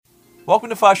Welcome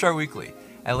to 5 Star Weekly.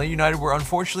 Atlanta United were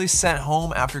unfortunately sent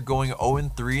home after going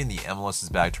 0-3 in the MLS's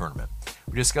Bag tournament.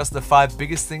 We discussed the 5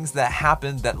 biggest things that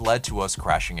happened that led to us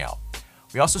crashing out.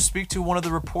 We also speak to one of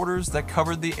the reporters that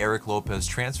covered the Eric Lopez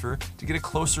transfer to get a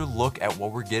closer look at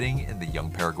what we're getting in the young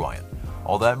Paraguayan.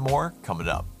 All that and more coming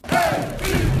up.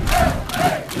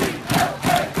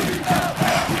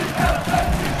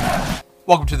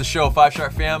 Welcome to the show, 5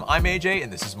 Star fam. I'm AJ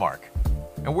and this is Mark.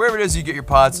 And wherever it is you get your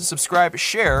pods, subscribe,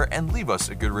 share, and leave us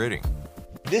a good rating.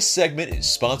 This segment is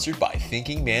sponsored by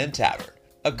Thinking Man Tavern,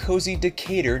 a cozy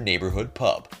Decatur neighborhood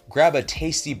pub. Grab a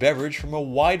tasty beverage from a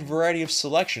wide variety of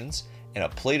selections and a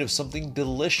plate of something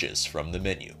delicious from the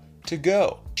menu. To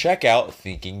go, check out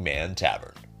Thinking Man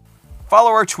Tavern. Follow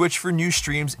our Twitch for new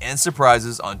streams and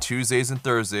surprises on Tuesdays and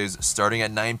Thursdays starting at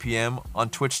 9 p.m.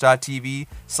 on twitch.tv/ATLUTD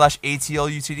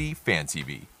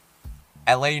FanTV.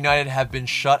 Atlanta United have been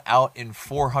shut out in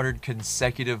 400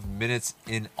 consecutive minutes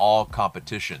in all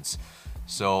competitions.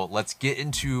 So let's get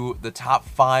into the top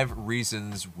 5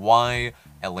 reasons why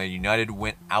Atlanta United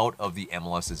went out of the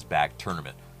MLS's Bag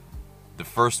tournament. The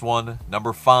first one,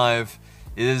 number 5,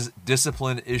 is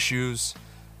discipline issues.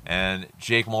 And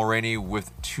Jake Mulroney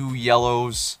with 2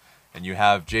 yellows. And you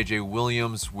have JJ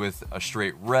Williams with a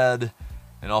straight red.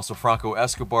 And also Franco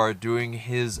Escobar doing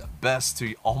his best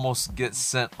to almost get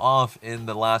sent off in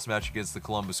the last match against the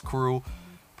Columbus Crew.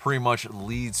 Pretty much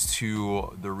leads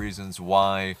to the reasons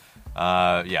why.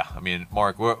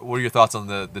 Mark, what are your thoughts on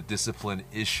the discipline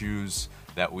issues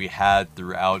that we had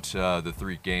throughout the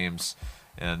 3 games?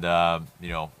 And,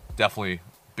 definitely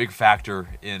big factor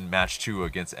in match 2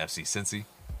 against FC Cincy.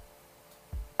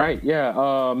 Right, yeah.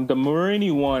 The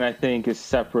Mulroney one, I think, is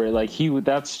separate.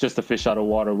 That's just a fish out of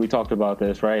water. We talked about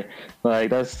this, right?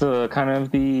 That's kind of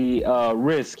the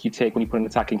risk you take when you put an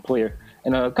attacking player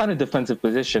in a kind of defensive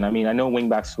position. I mean, I know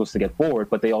wingbacks are supposed to get forward,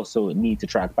 but they also need to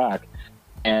track back.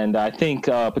 And I think,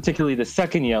 particularly the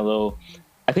second yellow,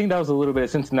 I think that was a little bit of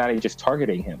Cincinnati just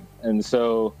targeting him. And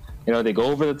so, they go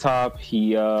over the top.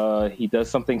 He does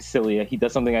something silly. He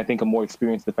does something I think a more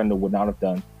experienced defender would not have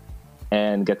done,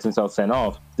 and gets himself sent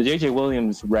off. The J.J.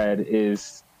 Williams red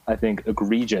is, I think,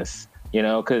 egregious,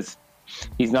 because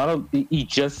he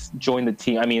just joined the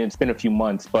team. I mean, it's been a few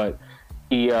months, but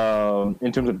he,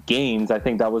 in terms of games, I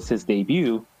think that was his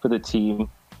debut for the team.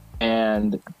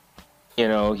 And,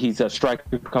 he's a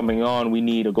striker coming on, we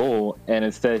need a goal. And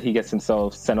instead he gets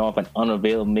himself sent off and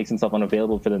makes himself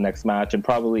unavailable for the next match and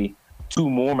probably 2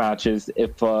 more matches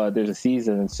if there's a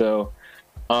season. And so,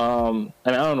 and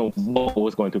I don't know what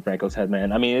was going through Franco's head,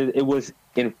 man. I mean, it was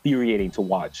infuriating to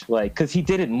watch, because he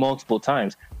did it multiple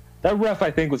times. That ref,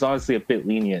 I think, was honestly a bit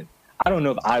lenient. I don't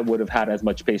know if I would have had as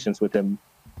much patience with him,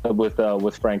 with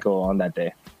Franco on that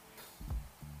day.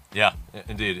 Yeah,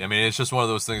 indeed. I mean, it's just one of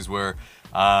those things where,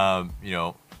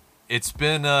 it's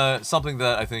been something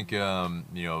that I think,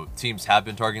 teams have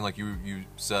been targeting, like you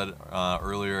said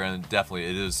earlier, and definitely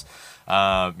it is,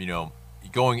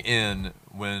 going in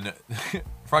when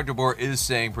Frank de Boer is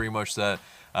saying pretty much that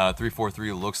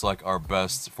 3-4-3 looks like our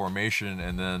best formation,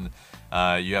 and then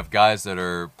you have guys that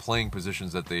are playing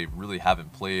positions that they really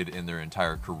haven't played in their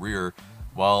entire career.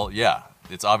 Well, yeah,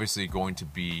 it's obviously going to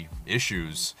be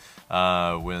issues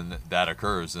when that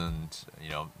occurs, and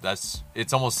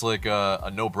it's almost like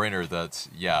a no-brainer that,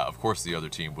 yeah, of course the other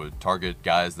team would target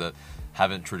guys that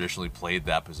haven't traditionally played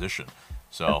that position.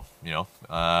 So,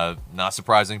 not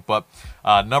surprising. But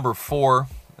number 4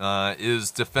 is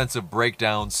defensive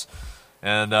breakdowns.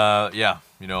 And,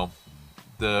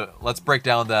 let's break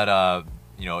down that,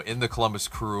 in the Columbus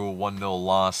Crew 1-0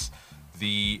 loss,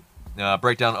 the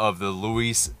breakdown of the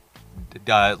Luis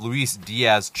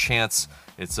Diaz chance.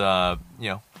 It's,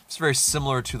 it's very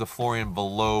similar to the Florian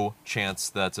Valot chance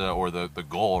that, or the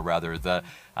goal, rather, that,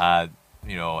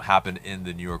 happened in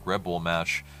the New York Red Bull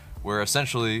match, where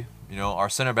essentially, our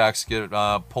center backs get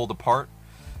pulled apart,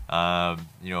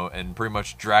 and pretty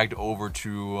much dragged over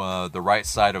to the right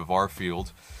side of our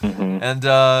field. Mm-hmm. And,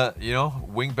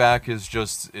 wing back is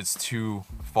just, it's too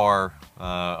far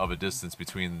of a distance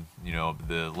between,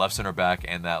 the left center back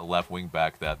and that left wing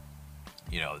back that,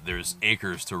 there's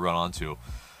acres to run onto.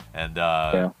 And,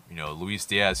 Luis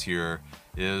Diaz here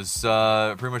is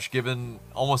pretty much given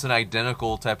almost an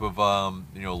identical type of,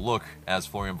 look as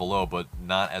Florian Valot, but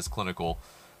not as clinical.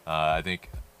 I think,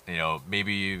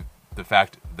 maybe the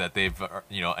fact that they've,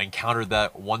 encountered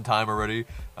that one time already,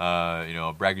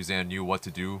 Brad Guzan knew what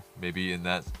to do, maybe in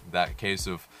that case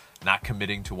of not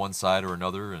committing to one side or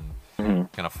another and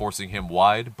kind of forcing him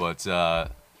wide. But,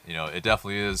 it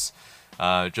definitely is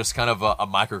just kind of a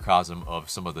microcosm of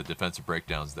some of the defensive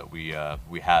breakdowns that we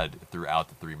had throughout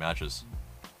the 3 matches.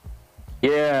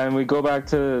 Yeah, and we go back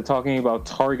to talking about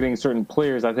targeting certain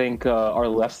players. I think our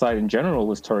left side in general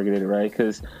was targeted, right?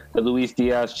 Because the Luis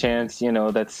Diaz chance,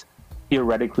 that's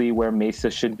theoretically where Mesa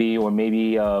should be, or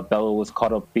maybe Bello was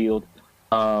caught up field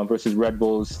versus Red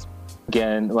Bulls.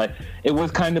 Again, like it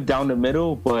was kind of down the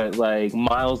middle, but like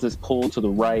Miles is pulled to the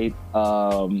right.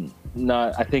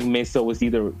 Not, I think Mesa was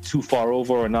either too far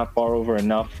over or not far over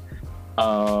enough.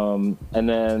 And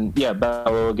then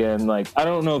Bello again. Like I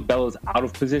don't know if Bello's out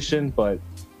of position, but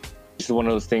it's one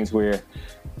of those things where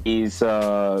he's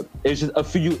it's just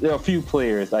there are a few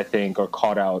players I think are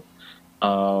caught out.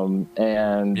 And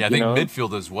I think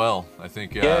midfield as well. I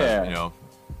think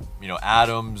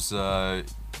Adams,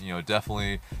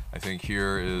 definitely. I think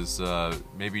here is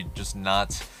maybe just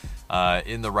not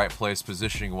in the right place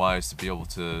positioning wise to be able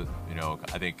to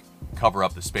I think cover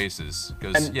up the spaces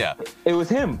because it was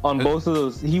him on both of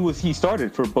those. He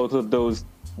started for both of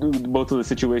the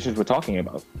situations we're talking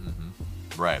about.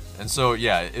 Mm-hmm. Right, and so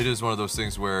it is one of those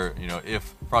things where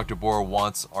if Frank de Boer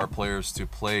wants our players to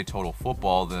play total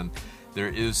football, then there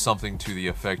is something to the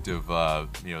effect of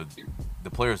the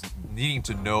players needing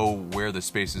to know where the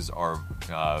spaces are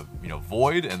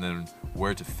void and then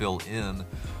where to fill in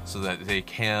so that they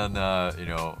can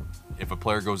if a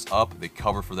player goes up, they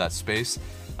cover for that space.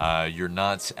 You're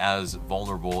not as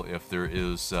vulnerable if there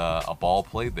is a ball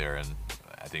played there, and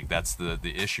I think that's the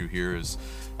issue here is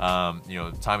time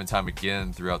and time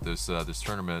again throughout this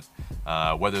tournament,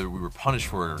 whether we were punished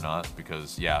for it or not,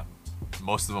 because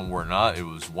most of them were not. It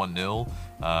was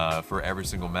 1-0 for every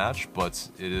single match, but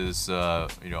it is a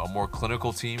more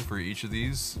clinical team for each of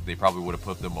these. They probably would have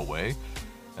put them away,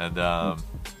 and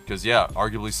because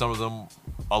arguably some of them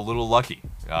a little lucky,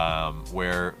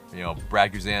 where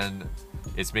Brad Guzan,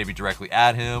 it's maybe directly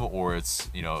at him, or it's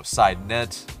side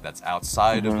net that's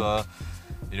outside of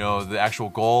the actual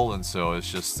goal, and so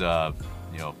it's just time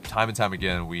and time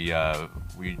again we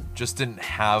just didn't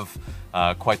have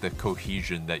quite the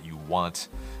cohesion that you want.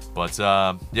 But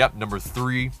number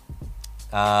 3,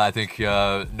 I think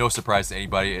no surprise to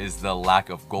anybody is the lack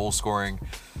of goal scoring.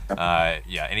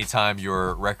 Anytime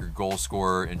your record goal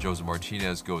scorer in Jose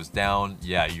Martinez goes down,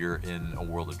 you're in a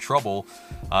world of trouble.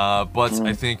 But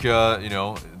I think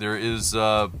there is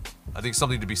I think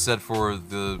something to be said for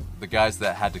the guys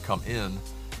that had to come in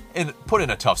and put in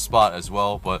a tough spot as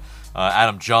well. But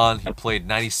Adam John, he played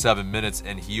 97 minutes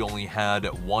and he only had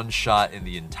one shot in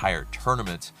the entire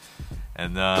tournament.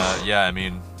 And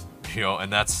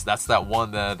and that's that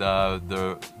one that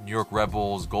the New York Red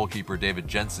Bulls goalkeeper David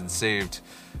Jensen saved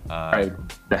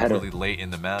really late in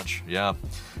the match.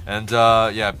 And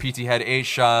PT had 8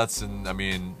 shots, and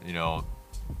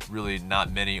really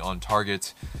not many on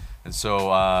target. And so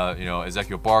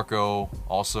Ezequiel Barco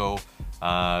also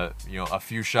a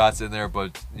few shots in there,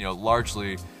 but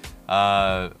largely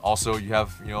also you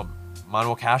have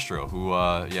Manuel Castro, who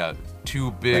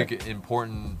 2 big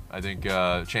important I think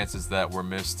chances that were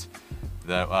missed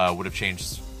that would have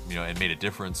changed and made a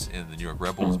difference in the New York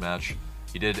Red Bulls match.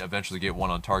 He did eventually get one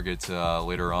on target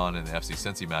later on in the FC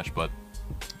Cincy match, but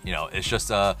it's just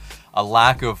a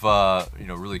lack of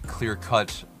really clear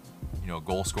cut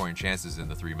goal scoring chances in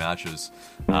the 3 matches.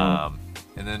 And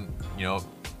then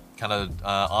kind of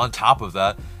on top of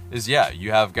that is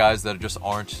you have guys that just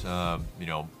aren't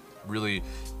really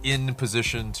in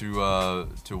position to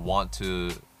want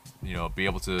to be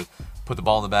able to put the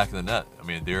ball in the back of the net. I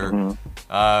mean, they're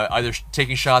either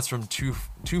taking shots from too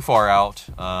far out,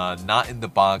 not in the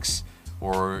box,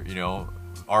 or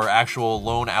our actual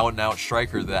lone out-and-out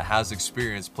striker that has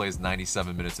experience plays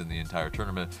 97 minutes in the entire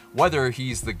tournament. Whether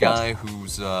he's the guy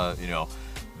who's the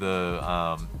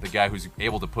guy who's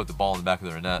able to put the ball in the back of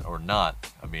their net or not,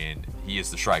 I mean, he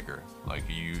is the striker. Like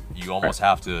you almost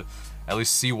have to at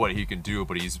least see what he can do,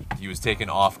 but he was taken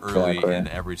off early in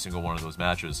every single one of those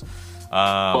matches.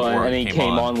 And he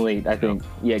came on late, I think.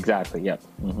 Yeah, exactly. Yeah.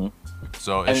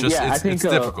 So it's it's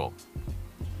difficult.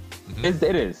 It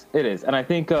is, and I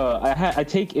think I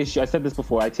take issue. I said this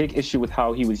before. I take issue with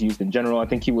how he was used in general. I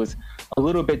think he was a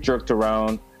little bit jerked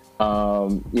around,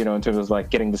 in terms of like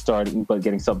getting the start but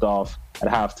getting subbed off at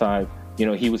halftime.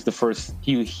 He was the first.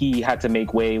 He had to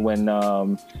make way when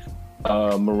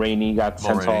Moreni got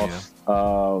sent off.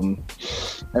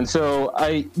 And so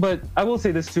but I will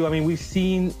say this too. I mean, we've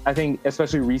seen, I think,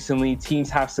 especially recently, teams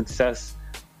have success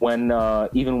when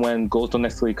even when goals don't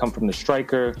necessarily come from the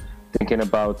striker. Thinking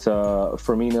about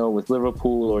Firmino with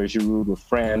Liverpool or Giroud with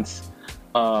France,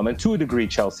 and to a degree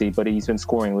Chelsea, but he's been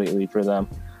scoring lately for them.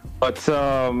 But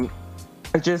I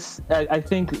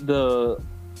think it's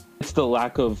the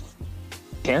lack of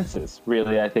chances,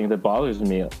 really. I think that bothers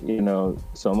me,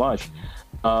 so much.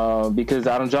 because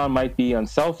Adam John might be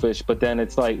unselfish, but then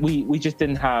it's like we just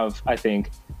didn't have, I think,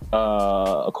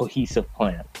 a cohesive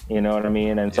plan. You know what I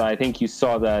mean? And so I think you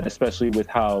saw that, especially with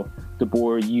how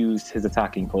DeBoer used his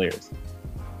attacking players.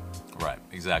 Right,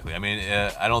 exactly. I mean,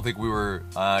 I don't think we were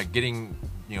getting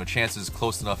chances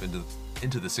close enough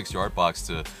into the 6-yard box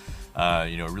to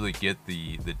really get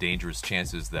the dangerous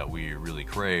chances that we really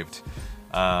craved.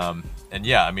 And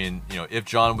yeah, I mean, if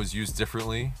John was used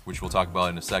differently, which we'll talk about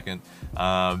in a second,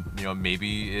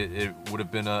 maybe it would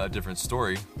have been a different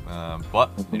story.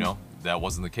 But that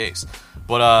wasn't the case.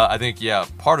 But I think, yeah,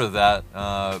 part of that,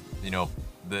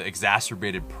 the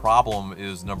exacerbated problem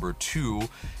is number 2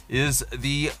 is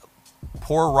the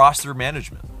poor roster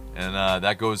management. And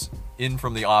that goes in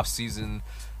from the off season,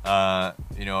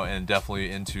 and definitely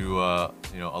into, a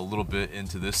little bit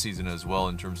into this season as well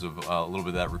in terms of a little bit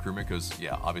of that recruitment. Because,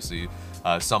 yeah, obviously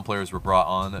some players were brought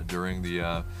on during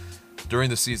the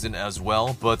season as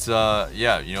well. But,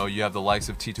 you have the likes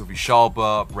of Tito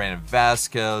Vichalba, Brandon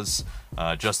Vasquez,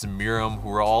 Justin Miram, who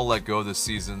were all let go this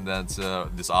season, this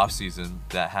offseason,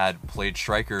 that had played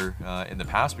striker in the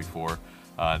past before.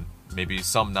 Maybe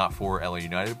some not for LA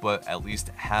United, but at least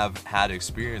have had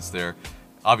experience there.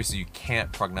 Obviously, you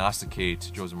can't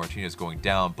prognosticate Jose Martinez going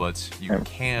down, but you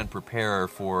can prepare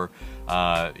for,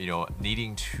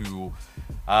 needing to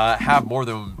have more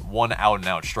than one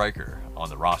out-and-out striker on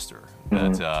the roster.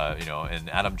 That and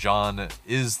Adam John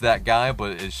is that guy,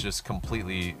 but it's just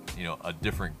completely, a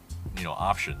different,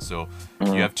 option. So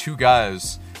you have 2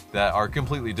 guys that are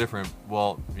completely different.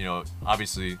 Well,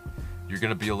 obviously, you're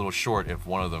going to be a little short if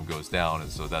one of them goes down, and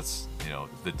so that's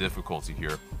the difficulty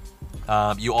here.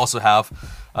 You also have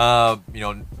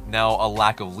now a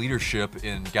lack of leadership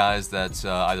in guys that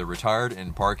either retired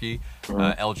in Parky,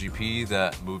 LGP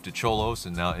that moved to Cholos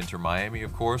and now Inter Miami,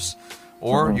 of course,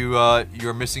 or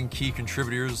you're missing key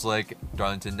contributors like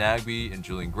Darlington Nagbe and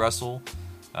Julian Gressel.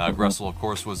 Gressel, of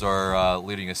course, was our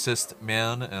leading assist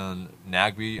man, and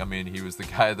Nagbe, I mean, he was the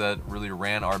guy that really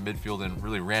ran our midfield and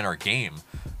really ran our game.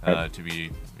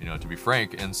 To be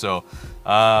frank, and so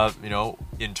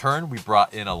in turn we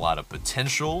brought in a lot of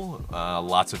potential,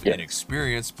 lots of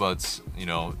inexperience, but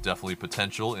definitely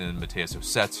potential in Mateus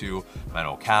Rossetto,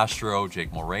 Manuel Castro,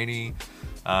 Jake Mulroney,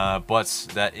 but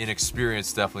that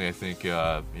inexperience definitely, I think,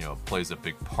 plays a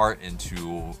big part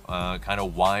into kind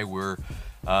of why we're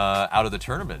out of the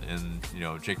tournament. And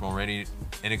Jake Mulroney,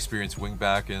 inexperienced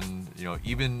wingback, and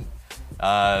even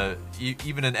an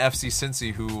FC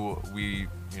Cincy who we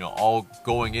all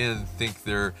going in think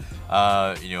they're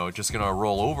just gonna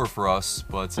roll over for us,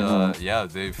 but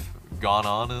they've gone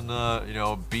on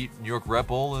and beat New York Red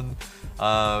Bull and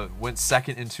went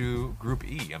second into Group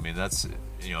E. I mean, that's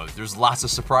there's lots of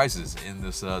surprises in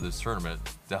this tournament,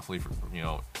 definitely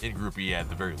in Group E at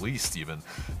the very least even,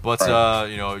 but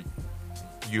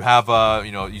you have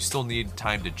you still need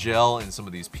time to gel in some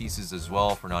of these pieces as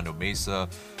well. Fernando Mesa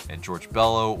and George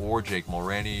Bello or Jake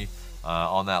Mulroney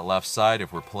on that left side.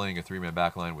 If we're playing a 3-man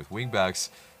backline with wingbacks,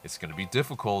 it's going to be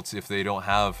difficult if they don't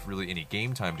have really any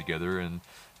game time together, and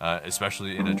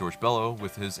especially in a George Bello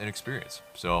with his inexperience.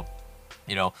 So,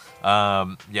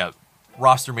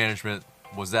 roster management,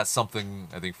 was that something,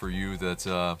 I think, for you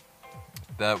that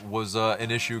that was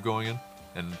an issue going in?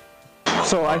 And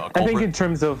so I think in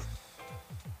terms of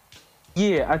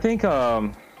I think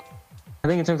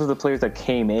in terms of the players that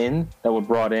came in, that were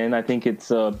brought in, I think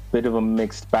it's a bit of a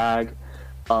mixed bag.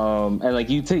 And like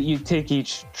you take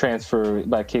each transfer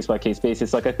by case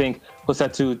basis. Like I think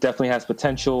Rossetto definitely has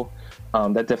potential.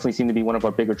 That definitely seemed to be one of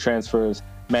our bigger transfers.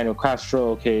 Manuel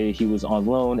Castro, he was on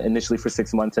loan initially for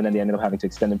 6 months, and then they ended up having to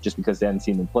extend him just because they hadn't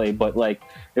seen him play. But like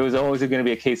it was always going to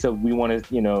be a case of we wanted,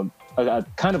 a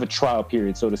kind of a trial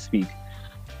period, so to speak.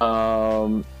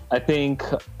 I think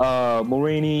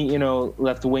Mulroney,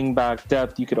 left wing back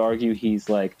depth. You could argue he's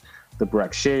like the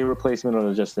Breck Shea replacement or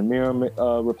the Justin Miram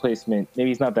replacement. Maybe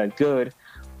he's not that good,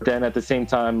 but then at the same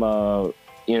time,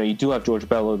 you do have George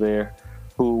Bello there,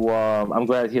 who I'm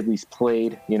glad he at least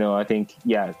played. I think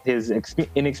his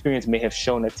inexperience may have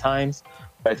shown at times,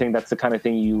 but I think that's the kind of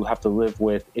thing you have to live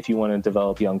with if you want to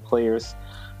develop young players.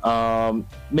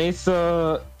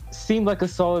 Mesa seemed like a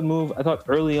solid move. I thought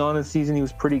early on in the season he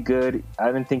was pretty good. I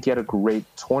didn't think he had a great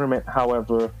tournament,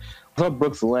 however. I thought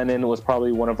Brooks Lennon was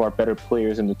probably one of our better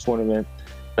players in the tournament.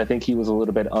 I think he was a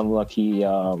little bit unlucky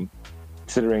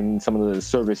considering some of the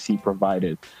service he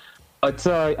provided. But,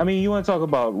 you want to talk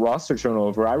about roster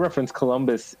turnover. I referenced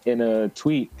Columbus in a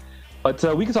tweet, but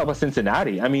we can talk about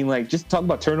Cincinnati. Just talk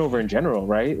about turnover in general,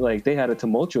 right? Like, they had a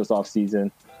tumultuous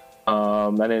offseason.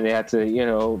 And then they had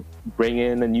to, bring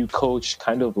in a new coach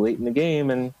kind of late in the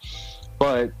game.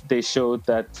 But they showed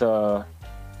that,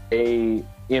 they,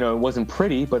 it wasn't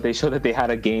pretty, but they showed that they had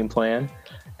a game plan,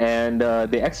 and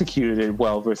they executed it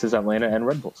well versus Atlanta and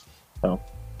Red Bulls. So.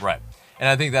 Right. And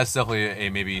I think that's definitely a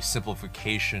maybe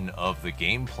simplification of the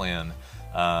game plan,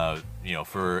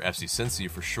 for FC Cincy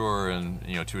for sure, and,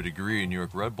 to a degree, New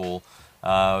York Red Bull.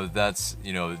 That's,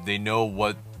 they know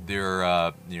what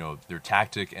their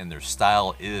tactic and their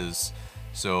style is.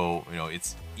 So,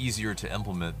 it's easier to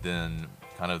implement than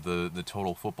kind of the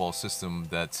total football system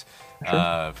that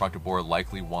Frank de Boer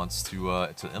likely wants to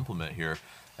implement here.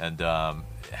 And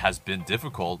it has been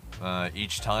difficult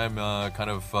each time,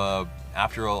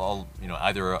 after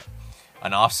either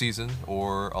an off season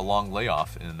or a long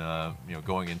layoff in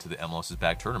going into the MLS's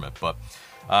back tournament. But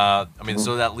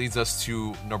so that leads us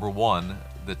to number one,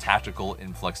 the tactical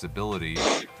inflexibility,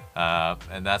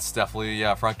 and that's definitely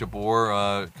Frank de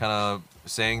Boer kind of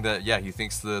saying that he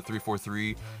thinks the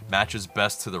 3-4-3 matches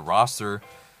best to the roster.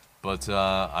 But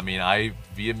I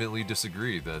vehemently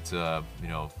disagree that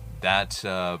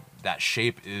that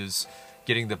shape is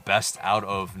getting the best out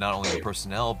of not only the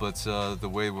personnel but the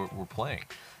way we're playing.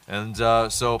 And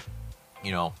so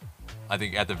I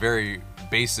think at the very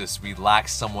basis we lack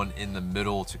someone in the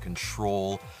middle to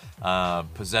control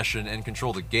possession and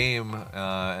control the game,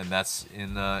 and that's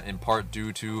in part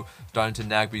due to Darlington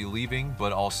Nagbe leaving,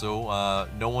 but also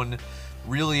no one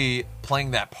really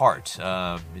playing that part.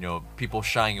 People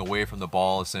shying away from the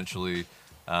ball essentially,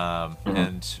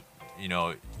 and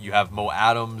you have Mo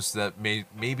Adams that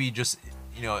maybe just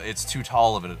it's too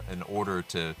tall of an order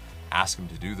to ask him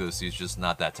to do this. He's just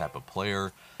not that type of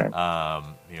player.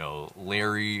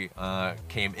 Larry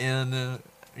came in,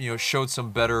 showed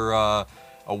some better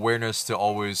awareness to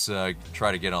always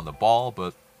try to get on the ball,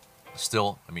 but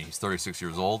still, he's 36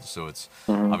 years old, so it's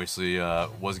obviously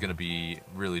was going to be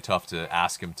really tough to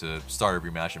ask him to start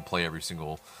every match and play every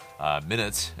single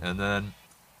minute. And then,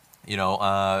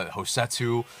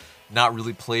 Rossetto not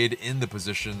really played in the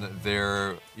position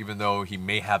there, even though he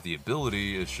may have the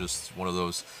ability. It's just one of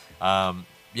those,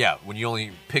 when you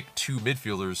only pick two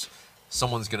midfielders,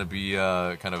 someone's going to be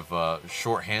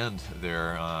shorthand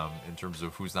there in terms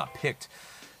of who's not picked.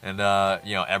 And,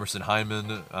 Emerson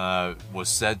Hyndman was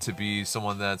said to be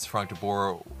someone that's Frank de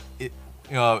Boer,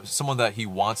 someone that he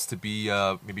wants to be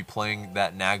maybe playing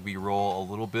that Nagbe role a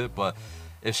little bit, but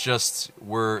it's just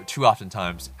we're too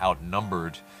oftentimes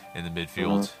outnumbered in the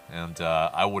midfield. And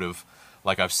I would have,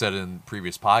 like I've said in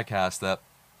previous podcasts, that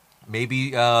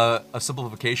maybe a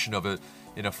simplification of it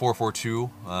in a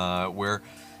 4-4-2 where,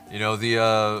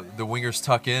 the wingers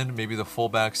tuck in, maybe the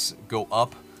fullbacks go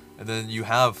up, and then you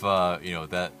have,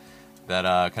 that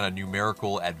kind of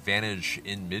numerical advantage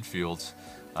in midfield.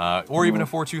 Or even a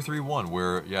 4-2-3-1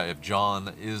 where, if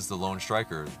John is the lone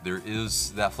striker, there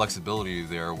is that flexibility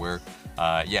there where,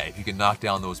 if you can knock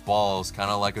down those balls, kind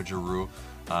of like a Giroud,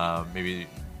 maybe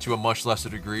to a much lesser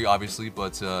degree, obviously,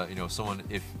 but, someone,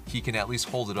 if he can at least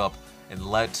hold it up and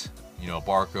let,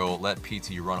 Barco, let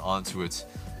PT run onto it,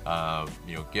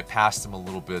 get past him a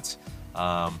little bit,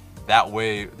 that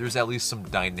way there's at least some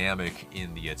dynamic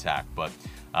in the attack. But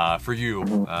for you,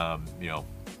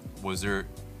 was there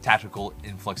tactical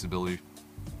inflexibility?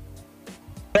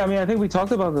 Yeah, I think we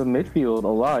talked about the midfield a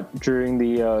lot during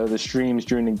the streams,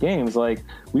 during the games. Like,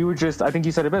 we were just, I think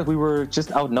you said it best, we were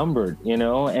just outnumbered,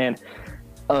 and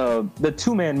the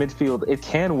two-man midfield, it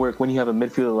can work when you have a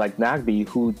midfielder like Nagbe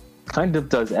who kind of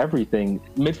does everything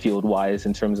midfield-wise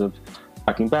in terms of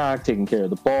tracking back, taking care of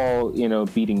the ball,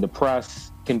 beating the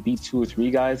press, can beat two or three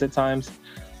guys at times,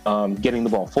 getting the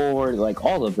ball forward, like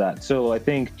all of that. So I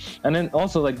think, and then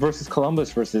also like versus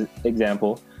Columbus, versus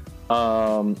example,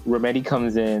 Remedi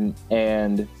comes in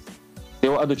and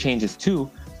there were other changes too,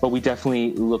 but we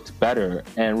definitely looked better.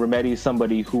 And Remedi is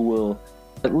somebody who will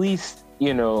at least,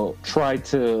 try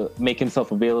to make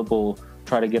himself available,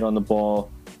 try to get on the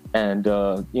ball and,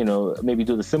 maybe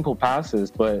do the simple passes,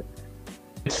 but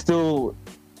it's still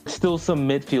some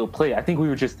midfield play. I think we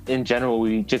were just, in general,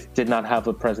 we just did not have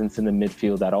a presence in the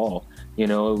midfield at all. It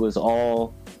was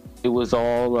all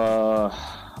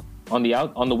on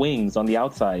the wings, on the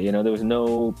outside. There was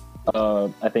no,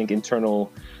 I think,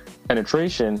 internal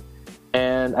penetration,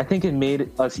 and I think it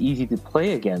made us easy to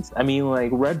play against.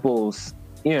 Like Red Bulls,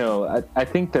 I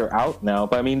think they're out now,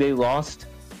 but they lost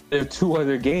their two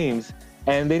other games.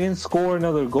 And they didn't score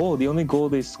another goal. The only goal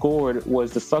they scored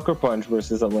was the sucker punch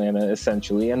versus Atlanta,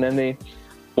 essentially. And then they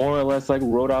more or less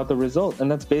wrote out the result. And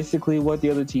that's basically what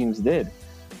the other teams did.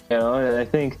 And I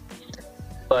think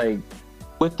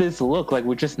with this look,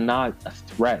 we're just not a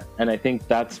threat. And I think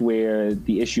that's where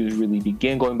the issues really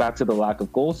begin. Going back to the lack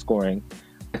of goal scoring,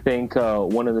 I think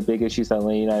one of the big issues that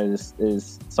Atlanta United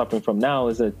is suffering from now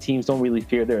is that teams don't really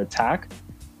fear their attack.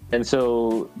 and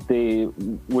so they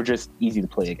were just easy to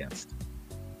play against.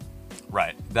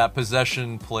 Right. That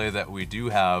possession play that we do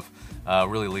have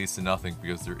really leads to nothing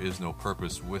because there is no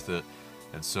purpose with it.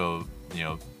 And so,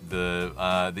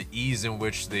 the ease in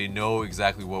which they know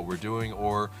exactly what we're doing,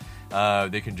 or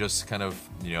they can just kind of,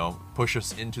 push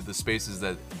us into the spaces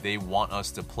that they want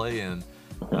us to play in,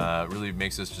 really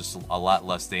makes us just a lot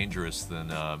less dangerous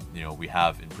than, we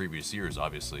have in previous years,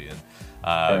 obviously. And,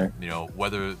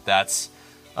 whether that's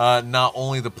not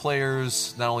only the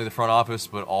players, not only the front office,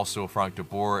 but also Frank de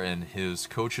Boer and his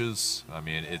coaches. I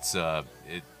mean,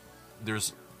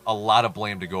 there's a lot of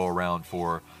blame to go around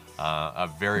for a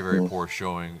very, very poor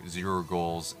showing, 0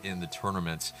 goals in the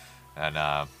tournament, and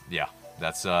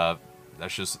that's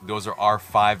just, those are our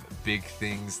 5 big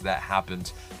things that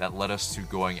happened that led us to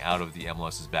going out of the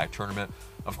MLS is Back tournament.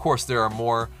 Of course, there are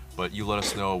more, but you let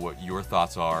us know what your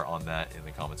thoughts are on that in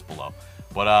the comments below.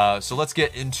 But so let's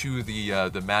get into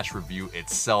the match review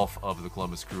itself of the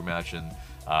Columbus Crew match, and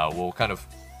we'll kind of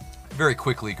very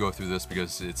quickly go through this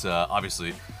because it's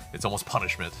obviously it's almost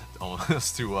punishment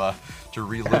almost to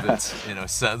relive it in a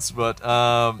sense. But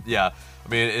I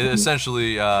mean,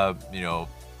 essentially,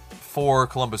 for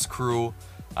Columbus Crew,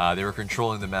 they were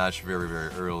controlling the match very,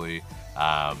 very early,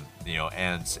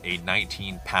 and a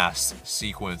 19 pass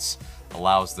sequence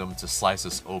allows them to slice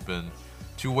us open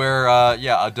to where,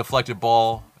 a deflected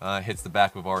ball hits the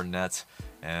back of our net,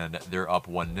 and they're up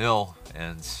 1-0,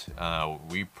 and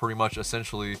we pretty much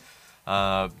essentially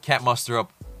can't muster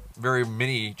up very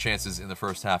many chances in the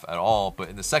first half at all. But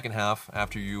in the second half,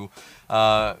 after you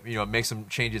make some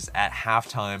changes at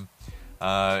halftime,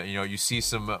 you see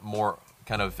some more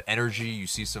kind of energy, you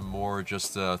see some more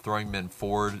just throwing men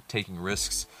forward, taking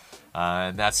risks,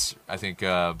 and that's, I think,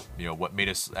 what made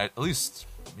us at least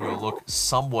look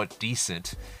somewhat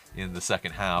decent in the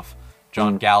second half.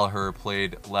 John Gallagher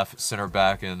played left center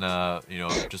back, and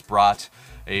just brought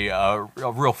a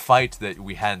real fight that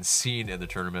we hadn't seen in the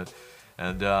tournament.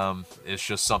 And it's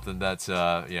just something that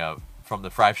from the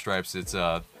Five Stripes, it's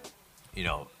the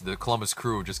Columbus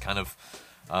Crew just kind of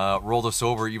rolled us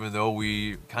over, even though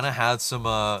we kind of had some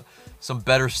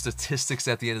better statistics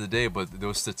at the end of the day, but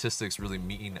those statistics really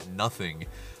mean nothing.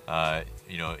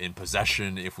 In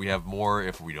possession, if we have more,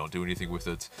 if we don't do anything with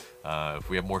it, if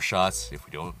we have more shots, if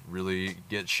we don't really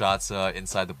get shots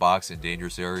inside the box in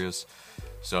dangerous areas.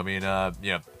 So, I mean,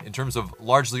 in terms of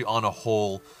largely on a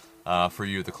whole, for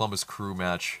you, the Columbus Crew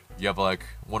match, you have like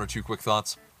 1 or 2 quick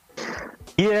thoughts?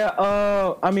 Yeah,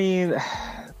 I mean,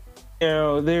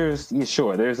 there's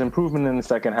improvement in the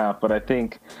second half, but I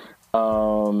think,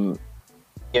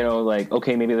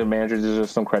 maybe the manager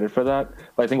deserves some credit for that.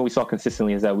 But I think what we saw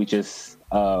consistently is that we just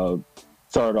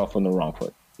started off on the wrong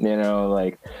foot.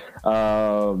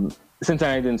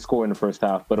 Cincinnati didn't score in the first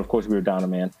half, but of course we were down a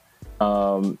man.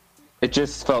 It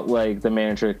just felt like the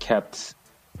manager kept,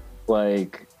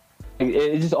 it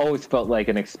just always felt like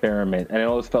an experiment. And it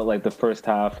always felt like the first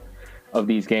half of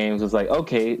these games was like,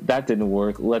 okay, that didn't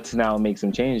work. Let's now make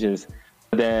some changes.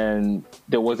 But then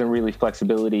there wasn't really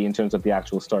flexibility in terms of the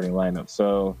actual starting lineup.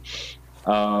 So,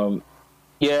 I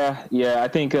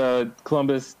think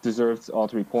Columbus deserves all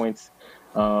 3 points.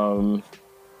 I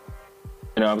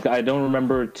don't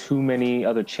remember too many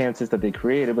other chances that they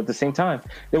created, but at the same time,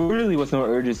 there really was no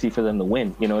urgency for them to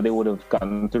win. They would have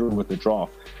gotten through with the draw,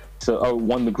 or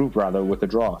won the group rather with the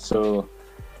draw. So,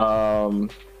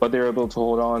 but they're able to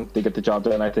hold on. They get the job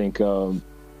done, I think. And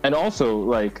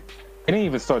also, they didn't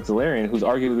even start Zelarian, who's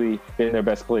arguably been their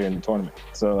best player in the tournament.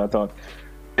 So I thought,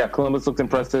 Columbus looked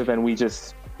impressive, and we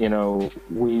just,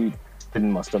 we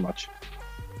didn't muster much.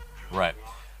 Right.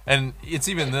 And it's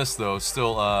even this, though,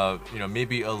 still,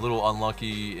 maybe a little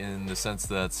unlucky in the sense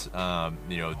that,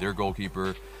 their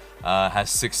goalkeeper has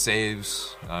 6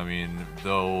 saves. I mean,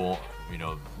 though,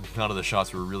 none of the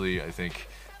shots were really, I think,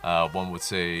 one would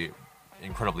say,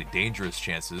 incredibly dangerous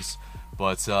chances.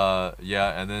 But,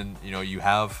 and then, you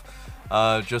have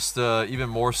even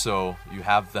more so, you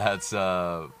have that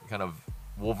kind of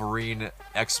Wolverine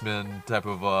X-Men type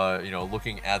of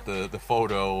looking at the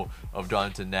photo of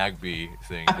Jonathan Nagbe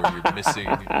thing where you're missing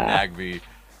Nagbe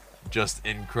just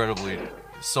incredibly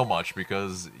so much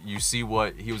because you see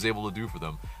what he was able to do for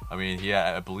them. I mean, he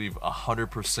had, I believe,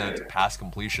 100% pass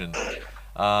completion,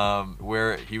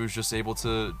 where he was just able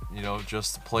to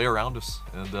just play around us,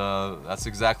 and that's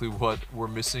exactly what we're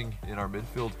missing in our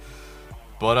midfield.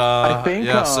 But I think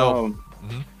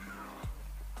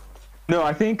No,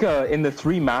 I think in the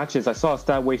 3 matches, I saw a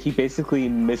stat where he basically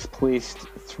misplaced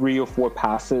 3 or 4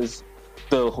 passes.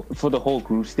 So for the whole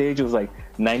group stage, it was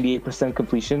 98%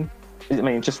 completion. I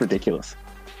mean, just ridiculous.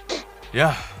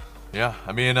 Yeah, Yeah,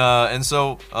 I mean, and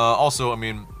so also, I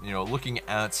mean, looking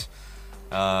at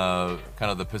kind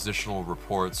of the positional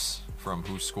reports from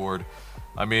who scored.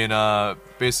 I mean,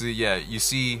 basically, yeah, you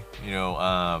see,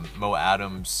 Mo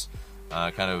Adams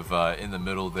kind of in the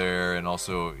middle there, and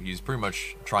also he's pretty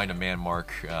much trying to man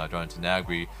mark Jonathan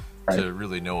Nagbe to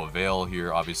really no avail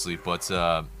here, obviously. But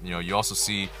you also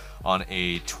see on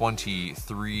a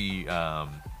 23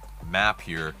 map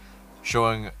here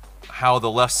showing how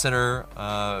the left center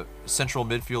central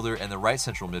midfielder and the right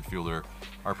central midfielder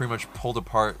are pretty much pulled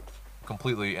apart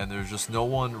completely, and there's just no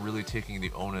one really taking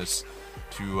the onus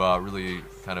to really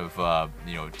kind of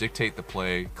dictate the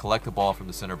play, collect the ball from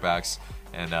the center backs,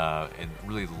 and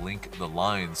really link the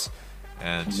lines.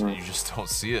 And you just don't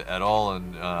see it at all,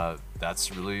 and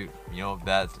that's really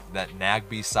that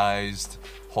Nagbe sized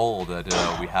hole that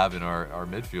we have in our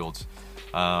midfield.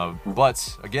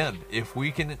 But again, if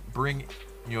we can bring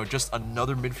just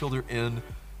another midfielder in,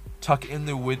 tuck in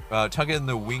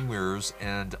the wing mirrors,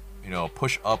 and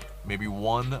push up maybe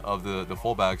one of the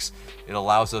fullbacks, it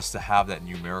allows us to have that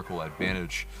numerical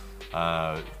advantage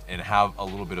and have a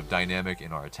little bit of dynamic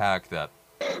in our attack that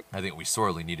I think we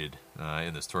sorely needed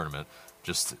in this tournament.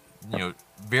 Just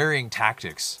varying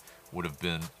tactics would have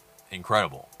been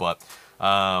incredible, but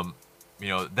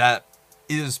that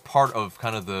is part of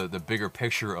kind of the bigger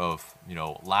picture of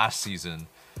last season.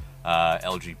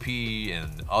 LGP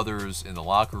and others in the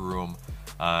locker room,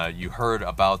 you heard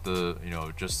about the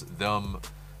just them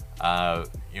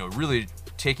really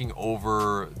taking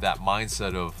over that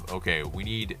mindset of, okay, we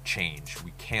need change,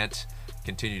 we can't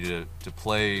continue to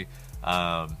play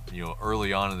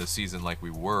early on in the season like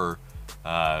we were.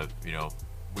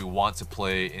 We want to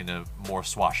play in a more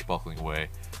swashbuckling way,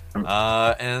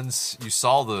 and you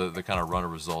saw the kind of run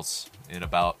of results in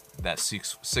about that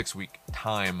 6 week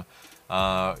time.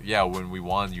 When we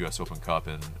won the U.S. Open Cup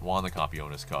and won the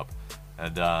Campeones Cup,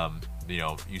 and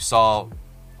you saw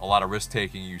a lot of risk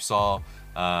taking. You saw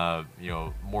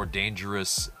more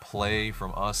dangerous play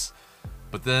from us.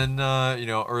 But then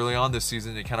early on this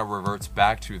season, it kind of reverts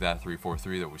back to that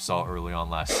 3-4-3 that we saw early on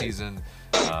last season.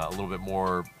 A little bit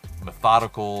more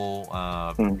methodical,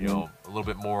 a little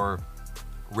bit more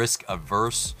risk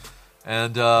averse,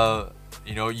 and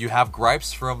you have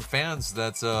gripes from fans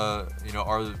that are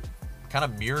kind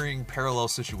of mirroring parallel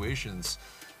situations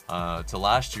to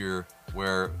last year,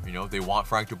 where they want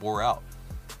Frank de Boer out.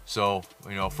 So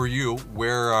for you,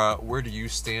 where do you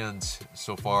stand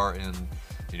so far in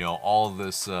all of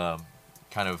this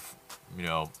kind of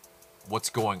what's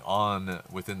going on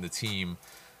within the team?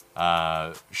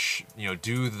 Do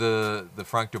the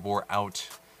Frank de Boer out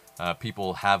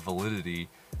people have validity?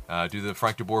 Do the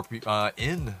Frank de Boer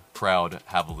in crowd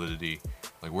have validity?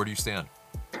 Like, where do you stand?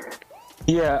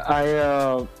 Yeah,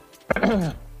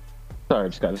 sorry, I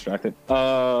just got distracted.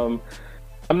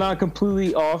 I'm not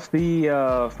completely off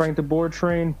the Frank de Boer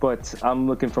train, but I'm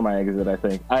looking for my exit, I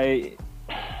think.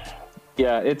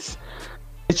 It's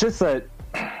just that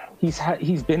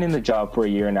he's been in the job for a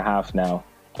year and a half now.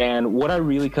 And what I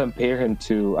really compare him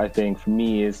to, I think, for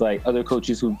me, is like other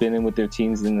coaches who've been in with their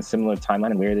teams in a similar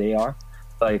timeline and where they are.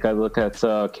 Like I look at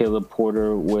Caleb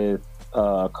Porter with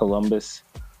Columbus,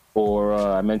 or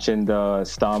I mentioned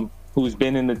Stam, who's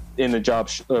been in the job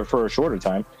for a shorter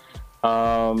time.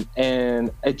 And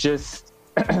it just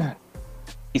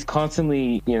he's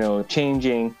constantly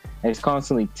changing, and he's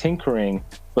constantly tinkering,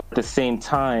 but at the same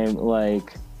time,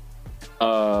 like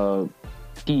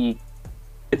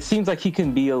it seems like he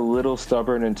can be a little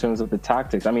stubborn in terms of the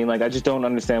tactics. I mean, like, I just don't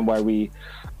understand why we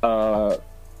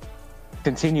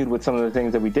continued with some of the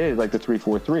things that we did, like the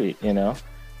 3-4-3,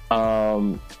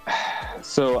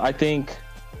 so I think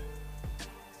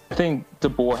De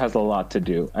Boer has a lot to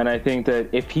do, and I think that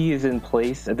if he is in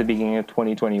place at the beginning of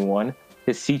 2021,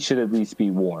 his seat should at least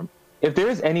be warm. If there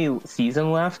is any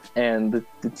season left and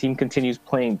the team continues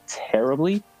playing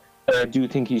terribly, I do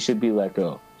think he should be let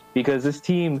go, because this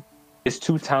team is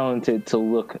too talented to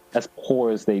look as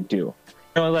poor as they do.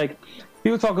 Like,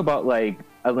 people talk about like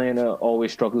Atlanta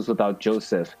always struggles without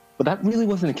Joseph, but that really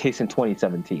wasn't the case in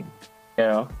 2017,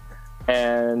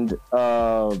 and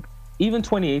even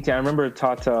 2018, I remember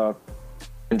Tata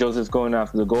and Joseph's going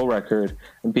after the goal record,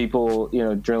 and people,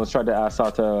 journalists tried to ask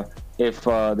Tata if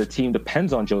the team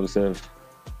depends on Joseph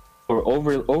or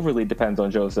overly depends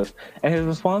on Joseph, and his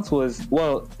response was,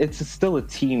 well, it's still a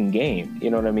team game,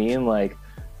 you know what I mean? Like,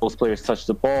 most players touch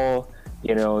the ball,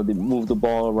 they move the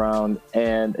ball around,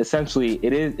 and essentially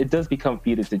it does become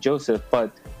feeded to Joseph,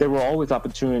 but there were always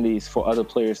opportunities for other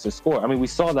players to score. I mean, we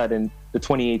saw that in the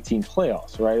 2018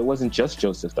 playoffs, right? It wasn't just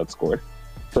Joseph that scored.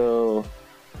 So,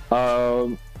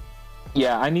 I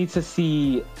need to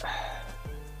see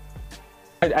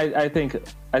I think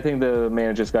the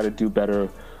manager's got to do better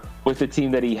with the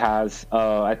team that he has.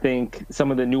 I think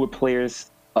some of the newer players,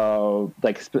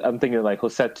 like I'm thinking like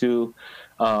Josetu.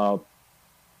 I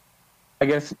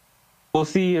guess we'll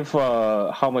see if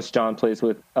how much John plays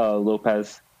with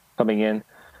Lopez coming in.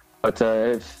 But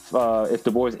if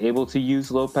De Boer is able to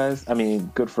use Lopez, I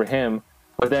mean, good for him.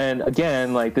 But then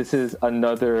again, like this is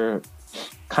another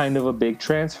kind of a big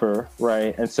transfer,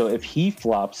 right? And so if he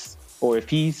flops or if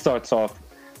he starts off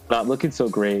not looking so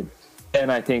great, then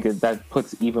I think that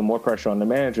puts even more pressure on the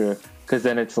manager, because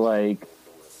then it's like,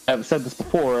 I've said this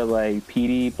before, like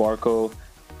PD, Barco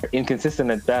are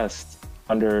inconsistent at best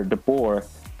under De Boer,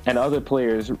 and other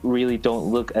players really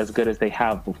don't look as good as they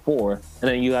have before. And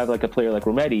then you have like a player like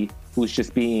Rometty, who's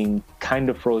just being kind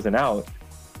of frozen out,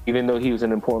 even though he was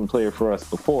an important player for us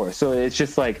before. So it's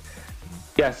just like,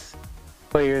 yes,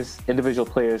 individual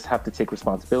players have to take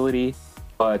responsibility,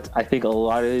 but I think a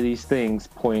lot of these things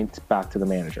point back to the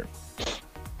manager.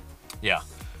 Yeah.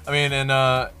 I mean, and,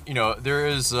 there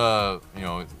is,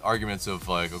 arguments of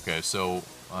like, okay, so,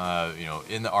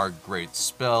 in our great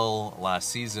spell last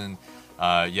season,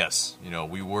 yes,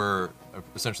 we were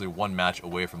essentially one match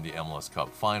away from the MLS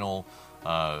Cup final,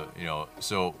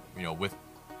 with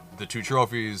the 2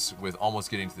 trophies, with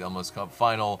almost getting to the MLS Cup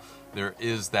final, there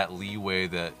is that leeway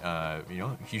that,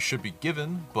 he should be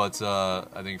given. But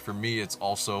I think for me, it's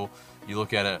also, you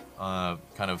look at it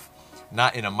kind of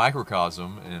not in a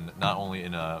microcosm and not only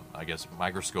in a, I guess,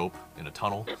 microscope, in a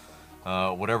tunnel,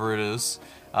 whatever it is.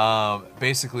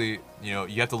 Basically, you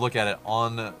have to look at it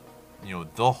on,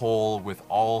 the whole with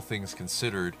all things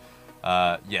considered.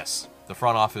 Yes, the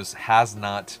front office has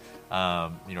not,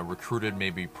 recruited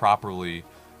maybe properly.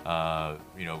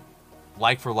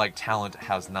 Like for like talent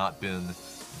has not been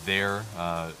there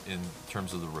in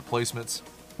terms of the replacements.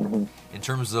 Mm-hmm. In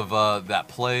terms of that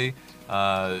play,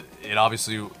 it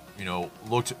obviously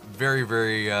looked very,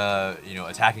 very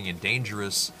attacking and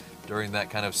dangerous during that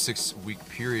kind of 6-week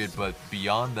period. But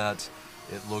beyond that,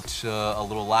 it looked a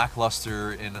little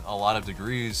lackluster in a lot of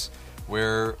degrees,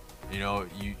 where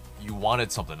you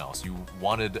wanted something else. You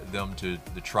wanted them to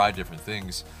try different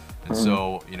things. And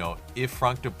so, if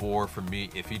Frank De Boer, for me,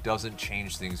 if he doesn't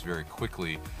change things very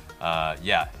quickly,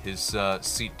 his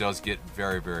seat does get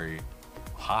very, very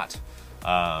hot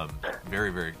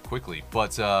very, very quickly.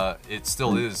 But it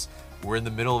still is. We're in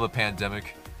the middle of a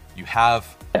pandemic. You have,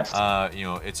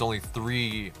 it's only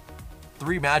three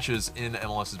matches in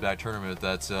MLS's back tournament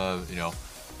that,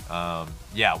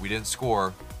 we didn't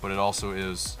score, but it also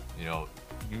is,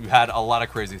 you had a lot of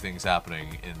crazy things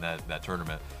happening in that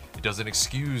tournament. It doesn't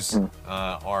excuse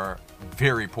our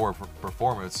very poor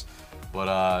performance,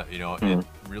 but it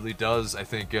really does. I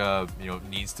think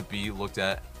needs to be looked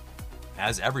at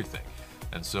as everything.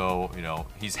 And so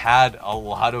he's had a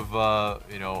lot of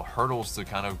hurdles to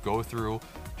kind of go through.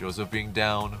 Joseph being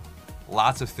down,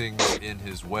 lots of things in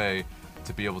his way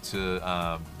to be able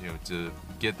to to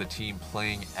get the team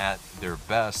playing at their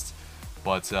best.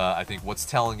 But I think what's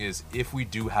telling is if we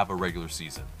do have a regular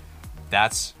season,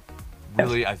 that's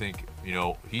really, I think,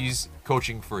 he's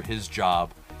coaching for his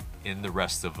job in the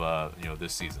rest of,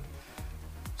 this season.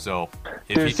 So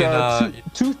if There's, he can...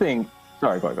 two things.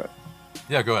 Sorry, go ahead.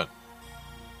 Yeah, go ahead.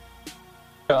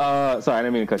 Sorry, I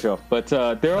didn't mean to cut you off. But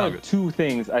there are two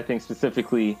things, I think,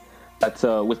 specifically that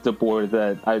with De Boer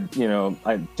that I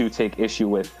do take issue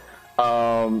with.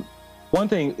 One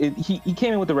thing, he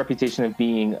came in with the reputation of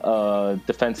being a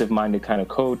defensive-minded kind of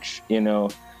coach.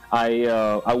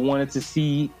 I wanted to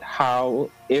see how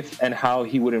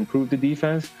he would improve the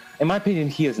defense. In my opinion,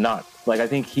 he is not. Like, I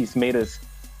think he's made us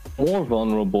more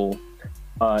vulnerable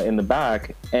in the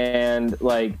back, and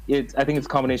I think it's a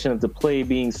combination of the play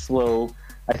being slow.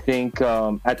 I think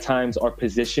at times our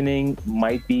positioning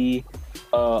might be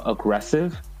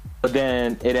aggressive, but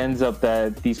then it ends up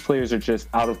that these players are just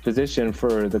out of position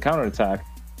for the counterattack.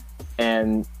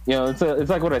 And it's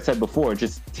like what I said before.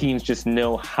 Just teams just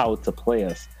know how to play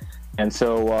us. And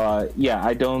so, I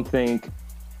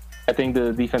think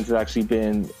the defense has actually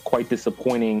been quite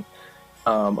disappointing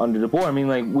under De Boer. I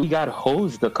mean, we got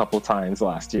hosed a couple times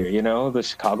last year, the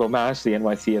Chicago match, the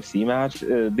NYCFC match,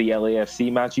 the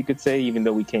LAFC match, you could say, even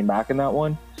though we came back in that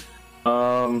one.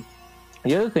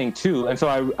 The other thing, too, and so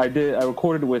I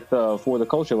recorded with For the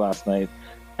Culture last night,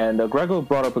 and Grego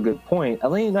brought up a good point.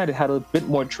 LA United had a bit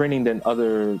more training than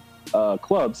other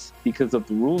clubs because of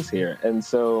the rules here. And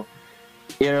so,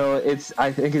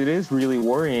 I think it is really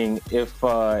worrying if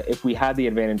we had the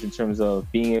advantage in terms of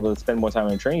being able to spend more time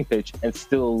on a training pitch and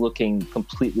still looking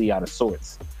completely out of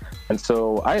sorts. And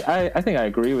so I think I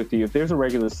agree with you. If there's a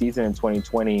regular season in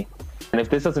 2020, And if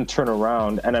this doesn't turn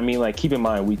around, and I mean, like, keep in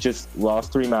mind, we just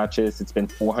lost 3 matches. It's been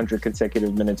 400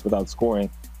 consecutive minutes without scoring.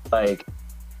 Like,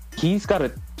 he's got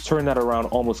to turn that around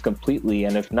almost completely.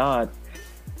 And if not,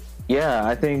 yeah,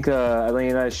 I think Atlanta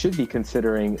United should be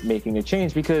considering making a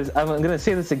change, because I'm going to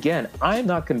say this again. I'm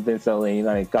not convinced that Atlanta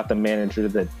United got the manager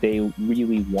that they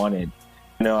really wanted.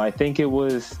 You know, I think it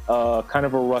was kind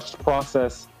of a rushed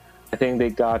process. I think they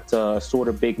got a sort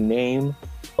of big name,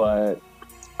 but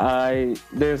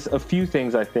there's a few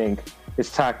things, I think,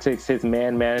 his tactics, his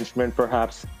man management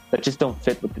perhaps, that just don't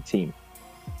fit with the team.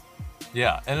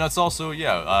 Yeah, and that's also,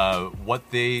 what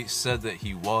they said that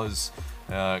he was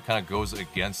kind of goes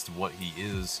against what he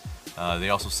is. They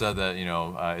also said that,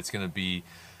 it's going to be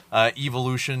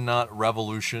evolution, not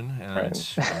revolution. And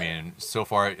right. I mean, so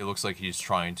far it looks like he's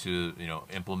trying to,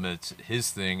 implement his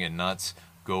thing and not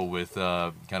go with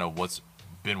kind of what's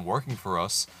been working for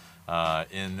us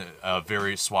in a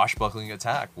very swashbuckling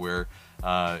attack where,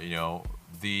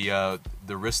 the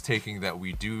risk taking that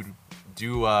we do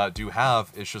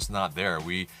have is just not there.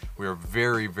 We are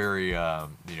very, very,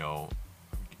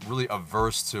 really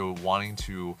averse to wanting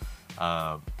to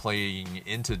playing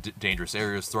into dangerous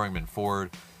areas, throwing men forward.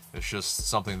 It's just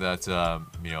something that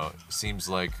seems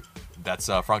like that's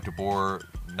Frank de Boer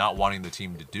not wanting the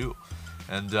team to do,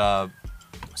 and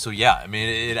so yeah, I mean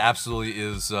it absolutely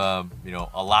is a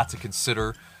lot to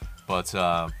consider, but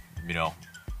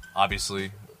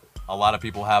obviously a lot of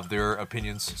people have their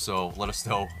opinions. So let us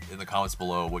know in the comments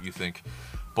below what you think.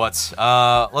 But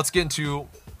let's get into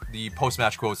the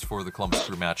post-match quotes for the Columbus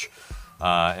Crew match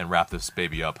and wrap this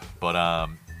baby up. But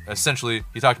essentially,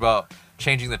 he talked about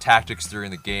changing the tactics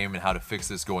during the game and how to fix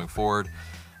this going forward.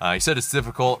 He said it's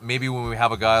difficult. Maybe when we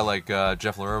have a guy like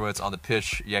Jeff Larentowicz on the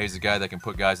pitch, he's a guy that can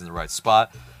put guys in the right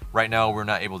spot. Right now, we're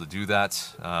not able to do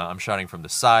that. I'm shouting from the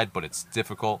side, but it's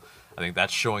difficult. I think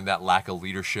that's showing that lack of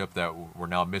leadership that we're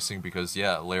now missing because,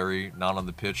 Larry not on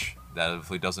the pitch, that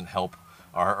definitely doesn't help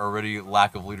our already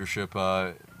lack of leadership.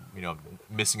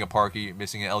 Missing a Parky,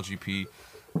 missing an LGP,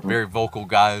 very vocal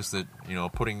guys that,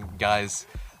 putting guys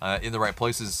in the right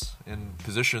places, in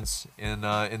positions, in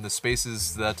the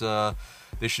spaces that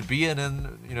they should be in,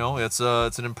 and it's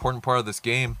an important part of this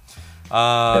game.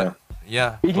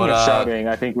 Speaking of shouting,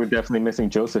 I think we're definitely missing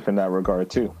Joseph in that regard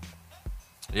too.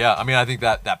 Yeah, I mean, I think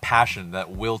that passion, that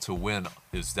will to win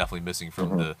is definitely missing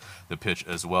from the pitch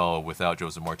as well without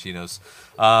Joseph Martinez.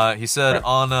 He said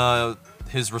on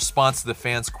his response to the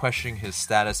fans questioning his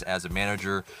status as a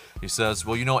manager, he says,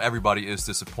 well, everybody is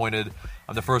disappointed.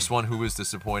 I'm the first one who is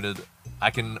disappointed.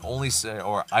 I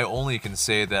only can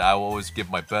say that I will always give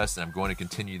my best, and I'm going to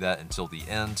continue that until the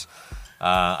end.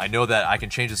 I know that I can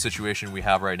change the situation we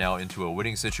have right now into a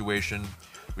winning situation.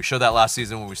 We showed that last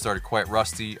season when we started quite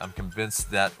rusty. I'm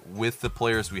convinced that with the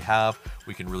players we have,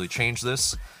 we can really change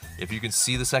this. If you can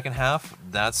see the second half,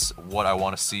 that's what I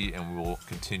want to see, and we will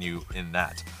continue in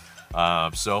that.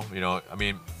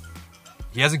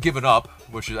 He hasn't given up,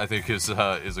 which I think is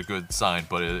a good sign,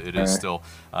 but it is still,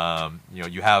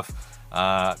 you have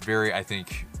very, I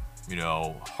think,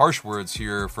 harsh words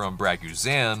here from Brad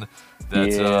Guzan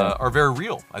that are very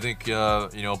real, I think,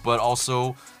 but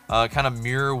also kind of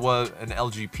mirror what an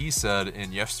LGP said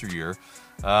in yesteryear.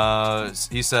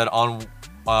 He said, on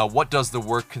what does the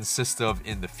work consist of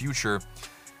in the future?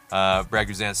 Brad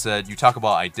Guzan said, you talk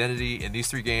about identity in these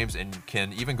 3 games and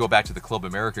can even go back to the Club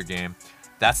America game.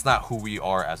 That's not who we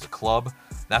are as a club.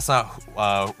 That's not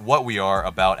what we are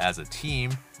about as a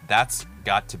team. That's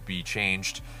got to be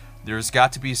changed. There's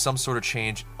got to be some sort of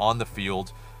change on the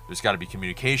field. There's got to be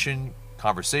communication,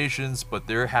 conversations, but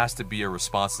there has to be a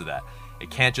response to that. It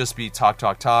can't just be talk,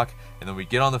 and then we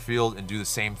get on the field and do the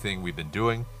same thing we've been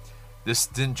doing. This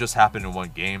didn't just happen in 1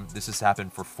 game. This has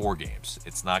happened for 4 games.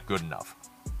 It's not good enough.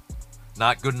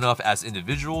 Not good enough as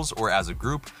individuals or as a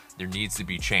group. There needs to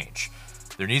be change.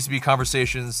 There needs to be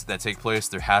conversations that take place.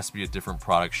 There has to be a different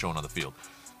product shown on the field.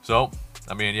 So,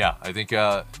 I mean, I think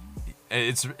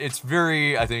it's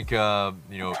very, I think,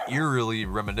 eerily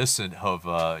reminiscent of,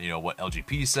 what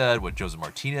LGP said, what Joseph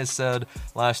Martinez said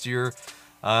last year.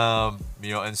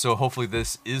 And so hopefully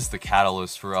this is the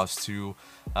catalyst for us to,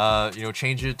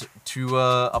 change it to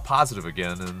a positive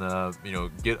again and,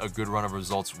 get a good run of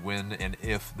results when and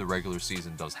if the regular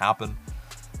season does happen.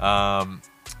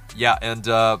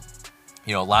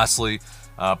 Lastly,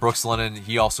 Brooks Lennon,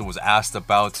 he also was asked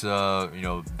about,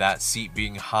 that seat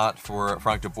being hot for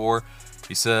Frank de Boer.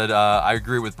 He said, I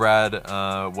agree with Brad.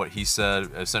 What he said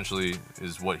essentially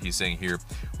is what he's saying here.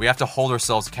 We have to hold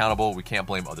ourselves accountable. We can't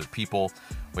blame other people.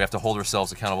 We have to hold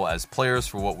ourselves accountable as players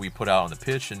for what we put out on the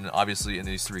pitch. And obviously in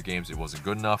these 3 games, it wasn't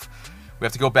good enough. we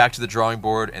have to go back to the drawing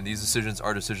board, and these decisions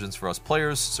are decisions for us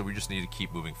players, so we just need to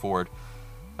keep moving forward.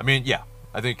 I mean, yeah,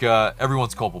 I think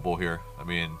everyone's culpable here. I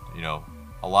mean,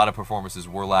 a lot of performances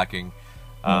were lacking.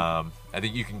 I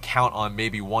think you can count on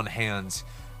maybe one hand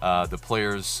the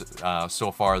players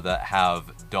so far that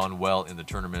have done well in the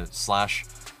tournament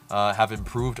 / have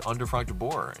improved under Frank de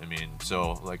Boer. I mean,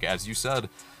 so like as you said,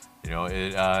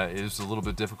 it is a little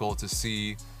bit difficult to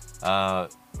see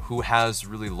who has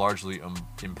really largely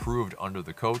improved under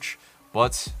the coach,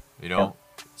 but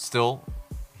still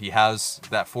he has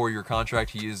that 4-year contract.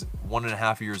 He is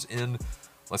 1.5 years in.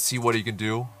 Let's see what he can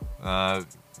do.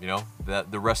 That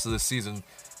the rest of the season,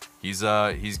 he's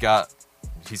got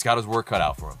his work cut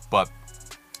out for him. But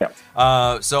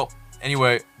so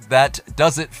anyway, that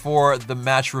does it for the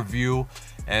match review,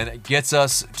 and it gets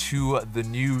us to the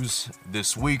news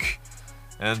this week.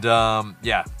 And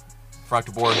Frank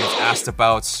de Boer was asked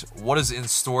about what is in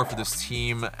store for this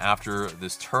team after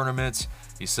this tournament.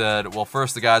 He said, well,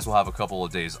 first the guys will have a couple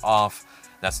of days off.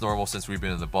 That's normal since we've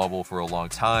been in the bubble for a long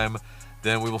time.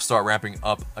 Then we will start ramping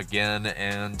up again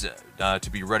and to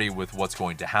be ready with what's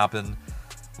going to happen.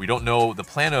 We don't know the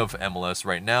plan of MLS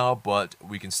right now, but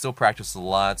we can still practice a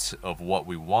lot of what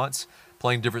we want,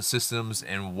 playing different systems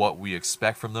and what we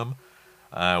expect from them.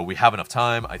 We have enough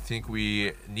time. I think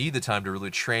we need the time to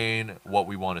really train what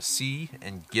we want to see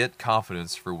and get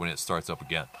confidence for when it starts up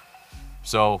again.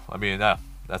 So, I mean,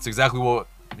 that's exactly what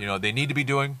they need to be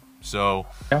doing. So,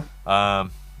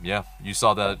 you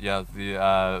saw that. Yeah,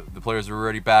 the players are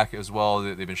already back as well.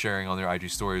 They've been sharing on their IG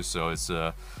stories. So it's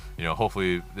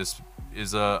hopefully this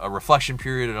is a reflection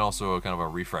period and also a kind of a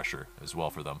refresher as well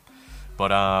for them.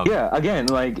 But again,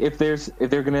 like if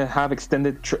they're gonna have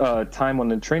extended time on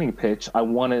the training pitch,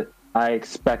 I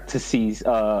expect to see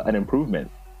an improvement.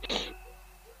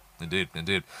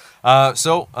 Indeed.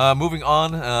 So moving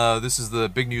on, this is the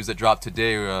big news that dropped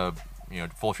today.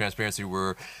 Full transparency,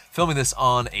 we're filming this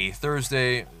on a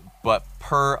Thursday, but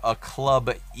per a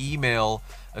club email,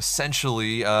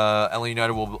 essentially, LA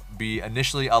United will be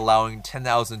initially allowing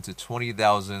 10,000 to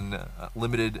 20,000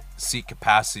 limited seat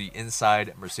capacity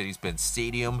inside Mercedes-Benz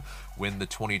Stadium when the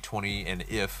 2020 and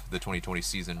if the 2020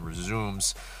 season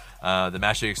resumes. The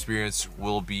matchday experience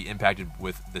will be impacted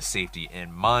with the safety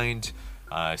in mind.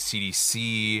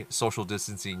 CDC social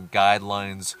distancing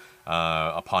guidelines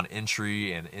upon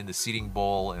entry and in the seating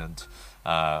bowl, and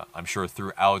I'm sure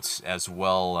throughout as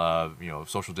well.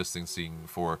 Social distancing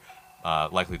for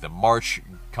likely the march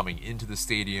coming into the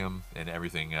stadium and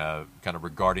everything kind of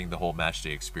regarding the whole match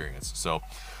day experience. So,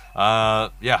 I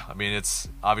mean, it's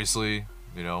obviously,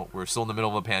 we're still in the middle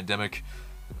of a pandemic.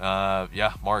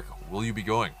 Mark, will you be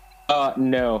going?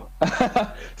 No.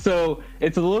 So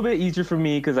it's a little bit easier for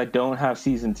me because I don't have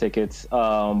season tickets.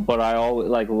 But I always,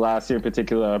 like last year in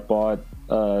particular, I bought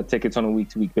tickets on a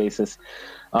week-to-week basis.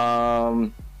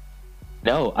 No,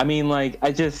 I mean, like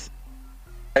obviously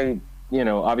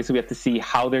we have to see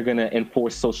how they're going to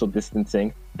enforce social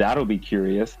distancing. That'll be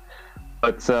curious.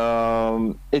 But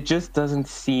it just doesn't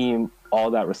seem all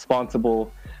that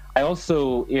responsible. I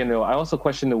also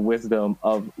question the wisdom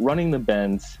of running the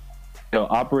bends,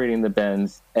 operating the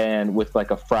bends, and with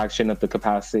like a fraction of the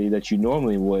capacity that you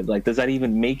normally would. Like, does that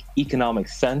even make economic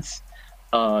sense?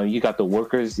 You got the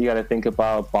workers you got to think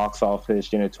about, box office,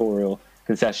 janitorial,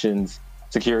 concessions,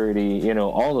 security,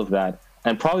 all of that.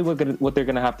 And probably what they're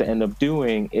going to have to end up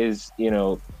doing is,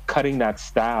 cutting that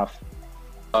staff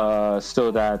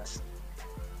so that,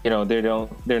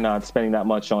 they're not spending that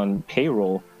much on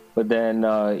payroll. But then,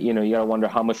 you got to wonder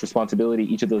how much responsibility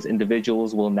each of those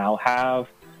individuals will now have.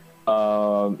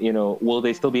 Will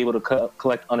they still be able to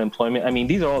collect unemployment? I mean,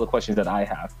 these are all the questions that I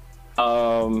have.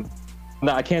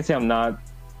 No, I can't say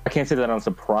that I'm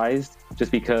surprised,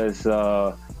 just because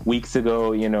weeks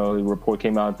ago, a report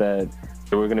came out that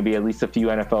there were going to be at least a few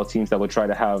NFL teams that would try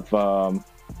to have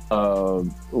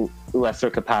lesser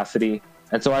capacity.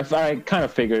 And so I kind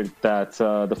of figured that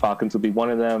the Falcons would be one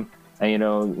of them.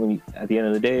 And, at the end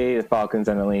of the day, the Falcons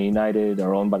and LA United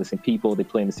are owned by the same people. They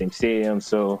play in the same stadium.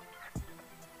 So,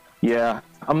 yeah,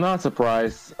 I'm not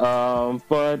surprised.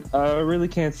 But I really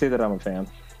can't say that I'm a fan.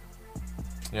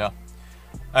 Yeah.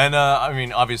 And, I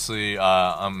mean, obviously,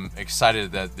 I'm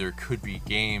excited that there could be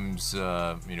games,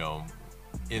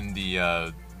 in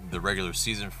the regular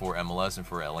season for MLS and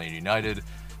for LA United.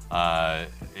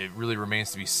 It really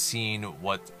remains to be seen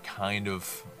what kind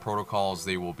of protocols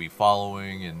they will be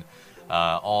following and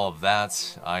all of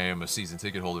that. I am a season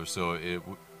ticket holder, so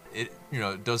it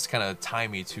does kind of tie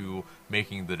me to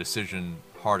making the decision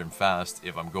hard and fast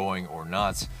if I'm going or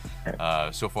not.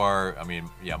 So far, I mean,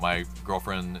 my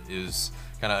girlfriend is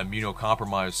kind of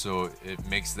immunocompromised, so it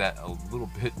makes that a little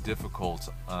bit difficult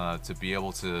to be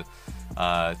able to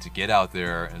get out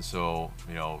there. And so,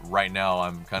 right now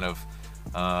I'm kind of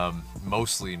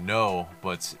mostly no,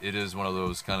 but it is one of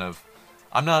those kind of,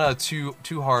 I'm not a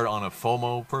too hard on a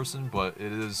FOMO person, but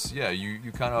it is,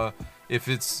 you kind of, if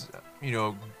it's,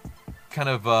 kind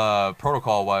of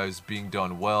protocol wise being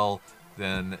done well,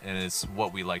 then, and it's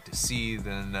what we like to see,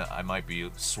 then I might be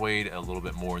swayed a little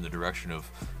bit more in the direction of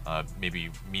maybe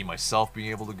me myself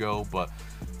being able to go. But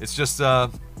it's just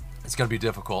it's going to be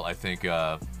difficult, I think,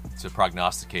 to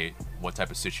prognosticate what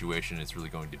type of situation it's really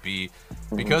going to be,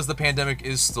 because the pandemic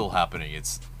is still happening.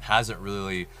 It hasn't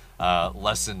really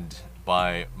lessened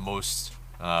by most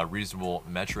reasonable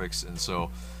metrics, and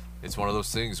so it's one of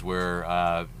those things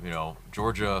where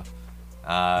Georgia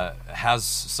has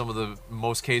some of the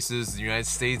most cases. The United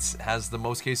States has the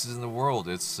most cases in the world.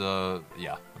 It's not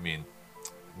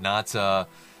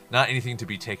anything to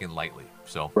be taken lightly.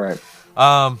 So right.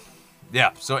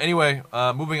 So anyway,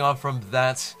 moving on from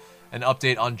that, an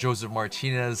update on Joseph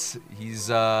Martinez. He's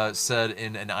said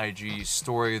in an IG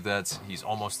story that he's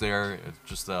almost there. It's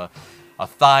just a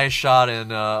thigh shot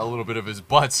and a little bit of his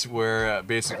butt, where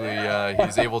basically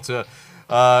he's able to.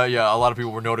 A lot of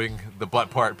people were noting the butt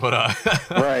part, but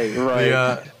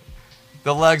right.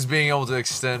 The legs being able to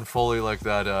extend fully like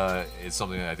that is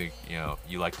something that I think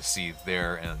you like to see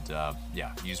there, and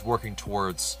he's working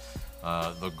towards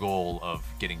the goal of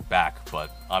getting back.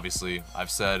 But obviously,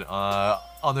 I've said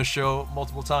on the show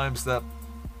multiple times that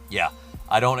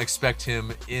I don't expect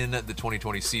him in the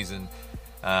 2020 season.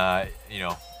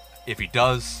 If he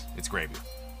does, it's gravy.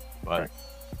 But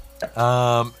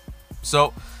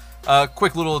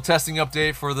quick little testing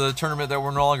update for the tournament that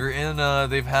we're no longer in.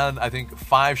 They've had, I think,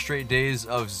 5 straight days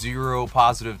of 0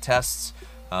 positive tests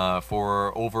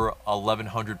for over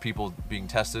 1,100 people being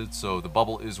tested. So the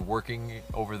bubble is working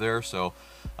over there. So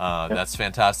that's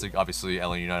fantastic. Obviously,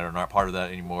 LA United are not part of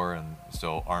that anymore, and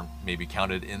so aren't maybe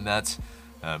counted in that.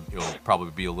 It'll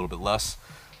probably be a little bit less.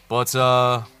 But,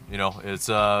 it's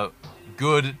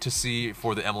good to see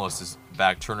for the MLS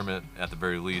back tournament at the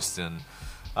very least. And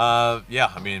I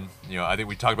think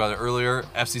we talked about it earlier.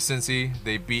 FC Cincy,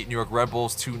 they beat New York Red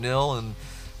Bulls 2-0, and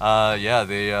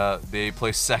they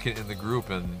placed second in the group.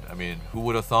 And I mean, who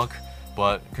would have thunk?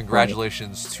 But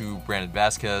congratulations to Brandon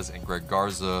Vasquez and Greg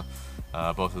Garza,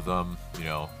 both of them,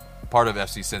 part of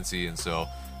FC Cincy, and so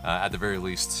at the very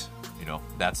least,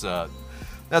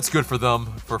 that's good for them,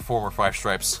 for former Five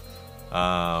Stripes,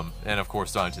 and of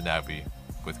course Donington Nagbe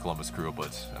with Columbus Crew.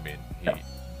 But I mean, he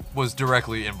was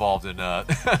directly involved in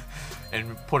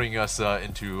in putting us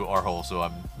into our hole, so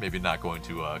I'm maybe not going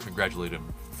to congratulate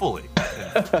him fully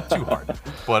and too hard,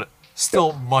 but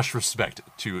still much respect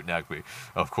to Nagbe,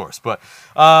 of course. But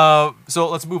so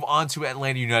let's move on to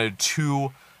Atlanta United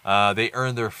 2. They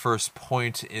earned their first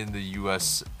point in the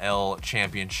USL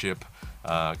Championship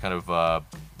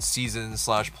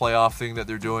season/playoff thing that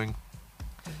they're doing.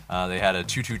 They had a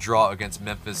 2-2 draw against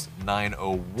Memphis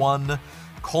 901.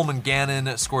 Coleman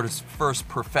Gannon scored his first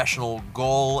professional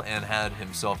goal and had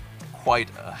himself quite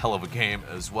a hell of a game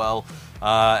as well.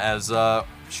 As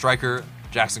striker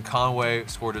Jackson Conway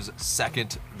scored his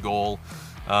second goal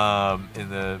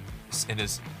in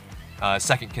his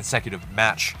second consecutive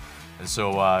match. And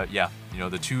so,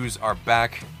 the Twos are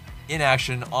back in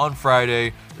action on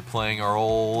Friday. They're playing our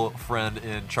old friend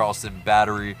in Charleston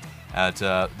Battery at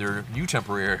their new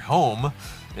temporary home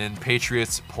in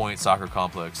Patriots Point Soccer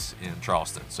Complex in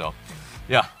Charleston. So,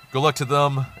 good luck to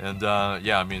them. And,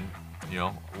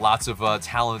 lots of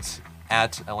talent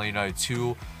at LA United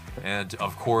 2. And,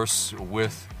 of course,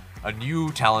 with a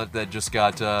new talent that just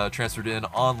got transferred in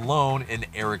on loan in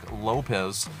Eric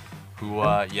Lopez, who,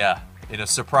 in a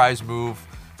surprise move,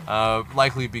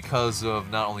 likely because of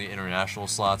not only international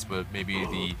slots, but maybe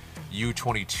the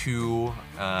U22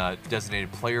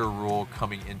 designated player rule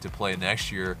coming into play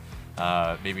next year,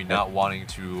 maybe not wanting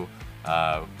to,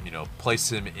 place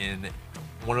him in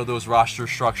one of those roster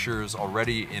structures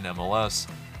already in MLS.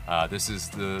 This is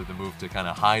the move to kind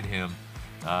of hide him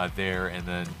there and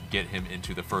then get him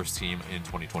into the first team in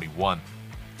 2021.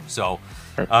 So,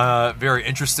 very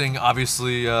interesting,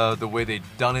 obviously, the way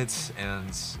they've done it.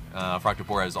 And Frank de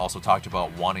Boer has also talked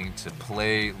about wanting to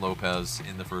play Lopez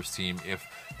in the first team if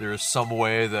there is some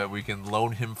way that we can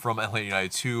loan him from LA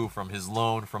United 2, from his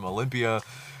loan from Olympia.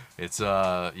 It's,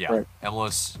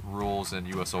 MLS rules and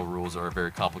USL rules are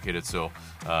very complicated, so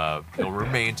it'll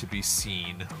remain to be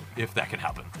seen if that can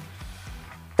happen.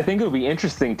 I think it'll be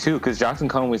interesting too, because Jackson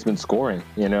Conway's been scoring,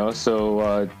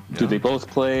 so do they both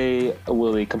play?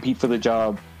 Will they compete for the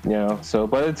job? So,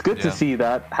 but it's good to see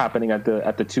that happening at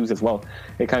the twos as well.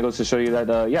 It kind of goes to show you that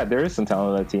there is some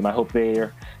talent on that team. I hope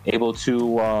they're able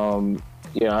to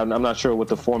I'm not sure what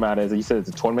the format is. You said it's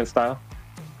a tournament style.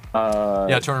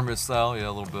 Tournament style,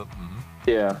 a little bit.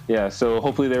 Yeah. So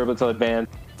hopefully they're able to advance.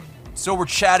 So we're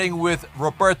chatting with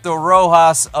Roberto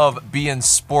Rojas of beIN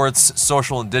Sports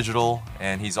Social and Digital,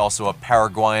 and he's also a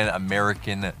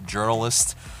Paraguayan-American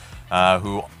journalist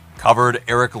who covered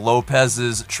Eric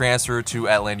Lopez's transfer to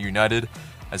Atlanta United,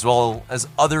 as well as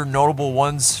other notable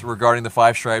ones regarding the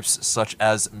Five Stripes, such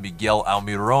as Miguel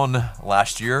Almiron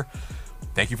last year.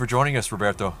 Thank you for joining us,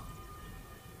 Roberto.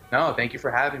 No, thank you for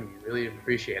having me. Really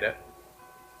appreciate it.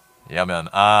 Yeah, man.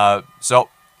 So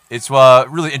it's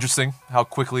really interesting how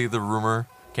quickly the rumor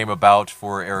came about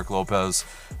for Eric Lopez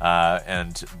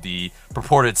and the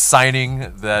purported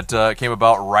signing that came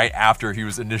about right after he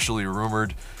was initially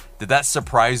rumored. Did that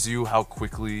surprise you how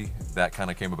quickly that kind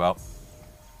of came about?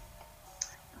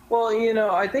 Well,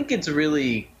 I think it's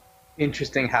really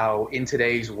interesting how in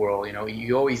today's world,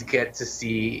 you always get to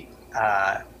see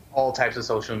all types of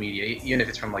social media, even if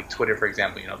it's from like Twitter, for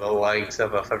example, the likes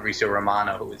of Fabrizio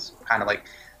Romano, who is kind of like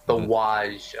the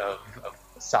Waj of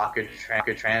soccer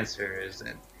transfers.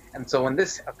 And so when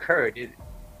this occurred,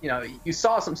 you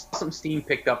saw some steam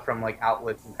picked up from like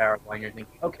outlets in Paraguay, and you're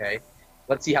thinking, okay,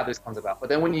 let's see how this comes about. But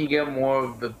then when you get more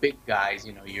of the big guys,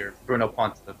 you're Bruno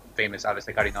Ponte, the famous Aves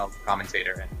Cardinal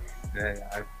commentator, and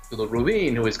Arturo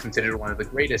Rubin, who is considered one of the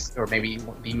greatest, or maybe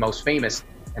the most famous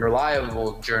and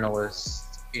reliable journalists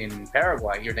in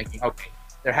Paraguay, you're thinking, okay,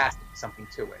 there has to be something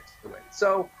to it.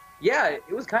 So, yeah,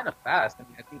 it was kind of fast. I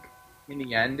mean, I think in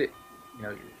the end,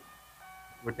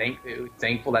 we're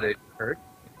thankful that it occurred.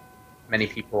 Many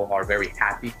people are very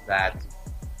happy that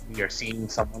we are seeing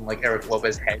someone like Eric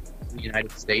Lopez head to the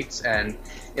United States, and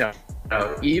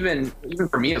even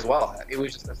for me as well, it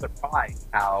was just a surprise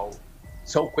how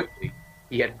so quickly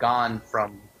he had gone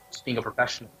from just being a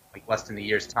professional, like less than a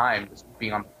year's time, just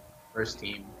being on the first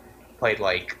team, played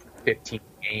like 15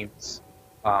 games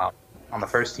on the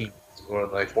first team,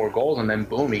 scored like 4 goals, and then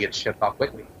boom, he gets shipped off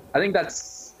quickly. I think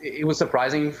it was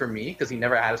surprising for me because he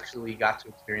never actually got to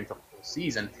experience a full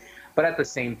season, but at the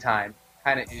same time,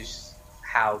 kind of is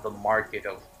how the market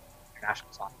of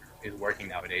international soccer is working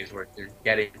nowadays, where they're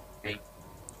getting the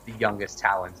youngest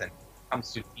talents, and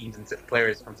comes to teams and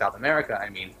players from South America. I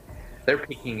mean, they're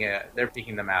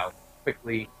picking them out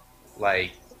quickly,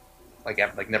 like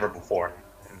never before,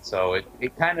 and so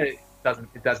it kind of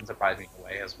doesn't surprise me in a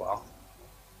way as well.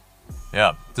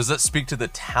 Yeah. Does that speak to the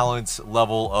talent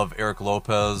level of Eric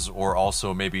Lopez, or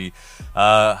also maybe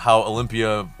how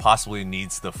Olympia possibly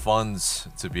needs the funds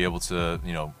to be able to,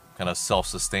 kind of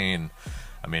self-sustain?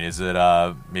 I mean, is it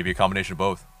maybe a combination of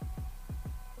both?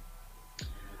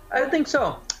 I think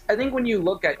so. I think when you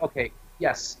look at, okay,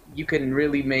 yes, you can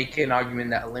really make an argument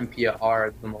that Olympia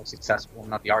are the most successful,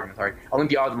 not the argument, sorry,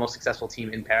 Olympia are the most successful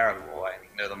team in Paraguay. I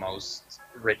mean, they're the most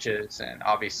richest, and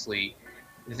obviously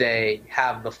they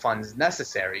have the funds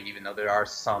necessary, even though there are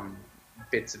some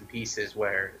bits and pieces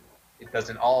where it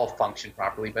doesn't all function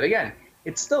properly. But again,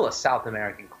 it's still a South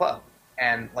American club.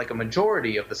 And like a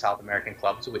majority of the South American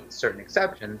clubs, with certain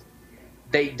exceptions,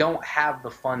 they don't have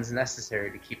the funds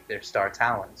necessary to keep their star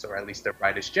talents, or at least their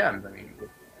brightest gems. I mean,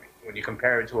 when you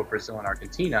compare it to a Brazil and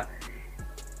Argentina,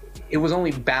 it was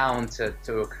only bound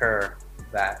to occur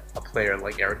that a player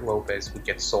like Eric Lopez would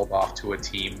get sold off to a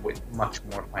team with much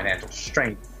more financial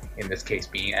strength, in this case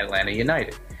being Atlanta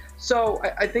United. So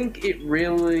I think it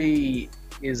really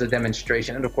is a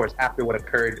demonstration, and of course after what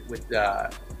occurred with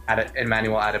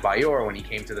Emmanuel Adebayor when he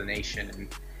came to the nation, and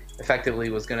effectively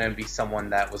was going to be someone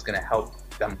that was going to help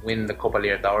them win the Copa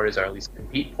Libertadores, or at least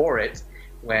compete for it,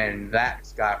 when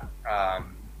that got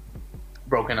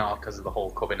broken off because of the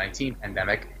whole COVID-19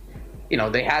 pandemic.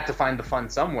 They had to find the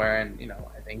fund somewhere, and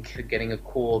I think getting a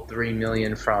cool $3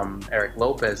 million from Eric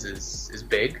Lopez is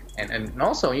big, and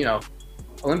also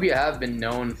Olympia have been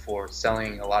known for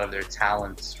selling a lot of their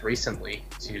talents recently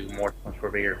to more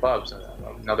bigger clubs.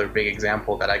 Another big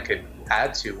example that I could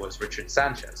add to was Richard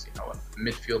Sanchez, a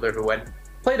midfielder who had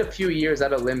played a few years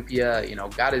at Olympia,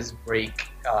 got his break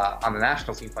on the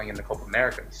national team playing in the Copa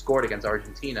America. He scored against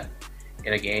Argentina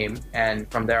in a game,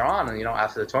 and from there on,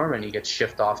 after the tournament, he gets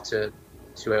shipped off to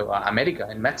America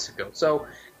in Mexico. So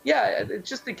yeah, it's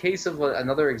just a case of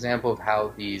another example of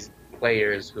how these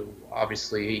players who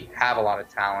obviously have a lot of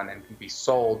talent and can be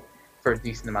sold for a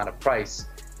decent amount of price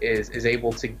is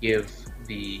able to give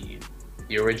the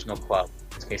original club,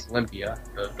 in this case Olympia,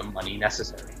 the money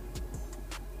necessary.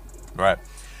 Right.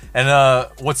 And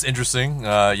what's interesting,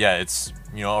 it's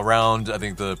around, I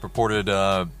think the purported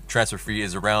transfer fee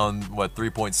is around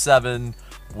 3.7,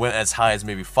 went as high as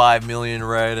maybe 5 million,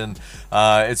 right? And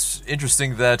it's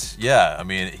interesting that, yeah, I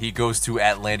mean, he goes to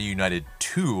Atlanta United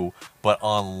 2, but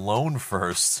on loan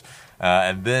first,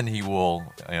 and then he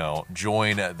will,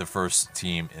 join the first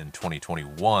team in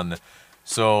 2021.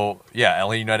 So, yeah,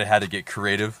 Atlanta United had to get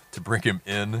creative to bring him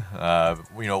in.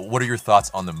 What are your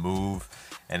thoughts on the move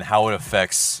and how it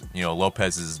affects,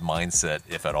 Lopez's mindset,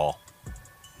 if at all?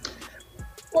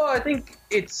 Well, I think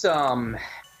it's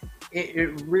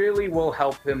it really will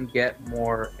help him get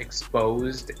more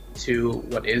exposed to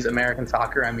what is American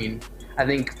soccer. I mean, I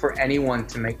think for anyone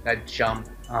to make that jump,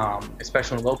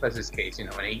 especially in Lopez's case, an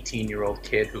 18-year-old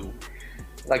kid who,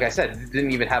 like I said,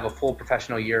 didn't even have a full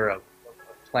professional year of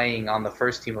playing on the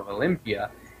first team of Olympia,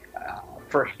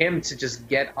 for him to just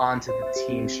get onto the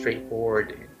team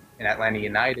straightforward in Atlanta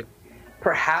United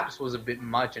perhaps was a bit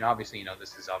much. And obviously,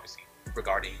 this is obviously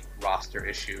regarding roster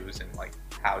issues and like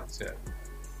how to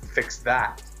fix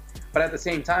that. But at the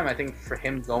same time, I think for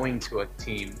him going to a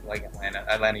team like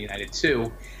Atlanta United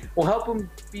 2 will help him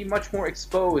be much more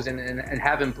exposed and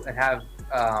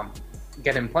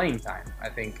get him playing time. I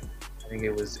think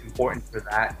it was important for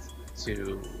that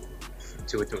to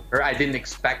occur. I didn't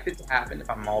expect it to happen, if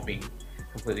I'm all being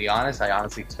completely honest. I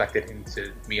honestly expected him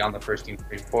to be on the first team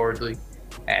straightforwardly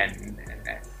and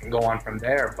go on from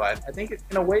there. But I think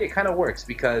in a way it kind of works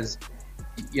because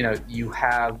you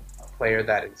have a player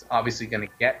that is obviously going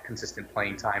to get consistent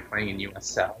playing time playing in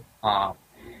USL.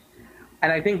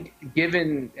 And I think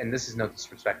given, and this is no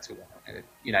disrespect to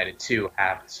United 2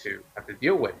 have to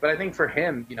deal with, but I think for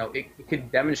him, it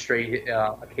could demonstrate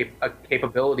a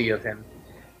capability of him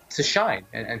to shine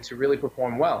and to really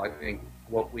perform well. I think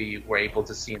what we were able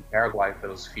to see in Paraguay for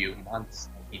those few months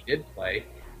he did play,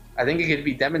 I think it could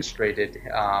be demonstrated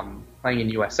playing in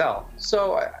USL.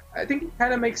 So I think it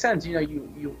kind of makes sense.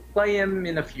 You play him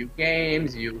in a few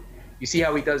games, you see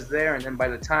how he does there, and then by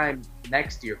the time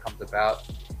next year comes about,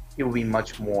 he will be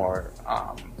much more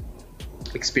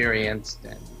experienced.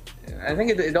 And I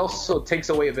think it also takes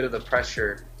away a bit of the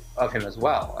pressure of him as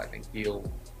well. I think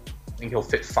he'll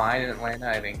fit fine in Atlanta.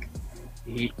 I think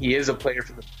he is a player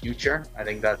for the future. I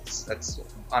think that's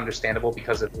understandable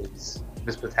because of his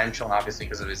potential and obviously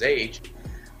because of his age.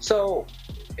 So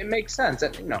it makes sense.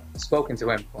 And spoken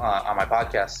to him on my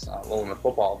podcast, Lola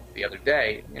Football, the other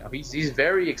day. He's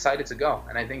very excited to go,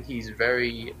 and I think he's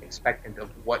very expectant of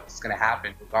what's going to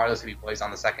happen, regardless if he plays on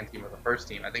the second team or the first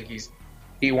team. I think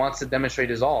he wants to demonstrate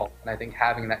his all, and I think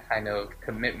having that kind of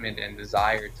commitment and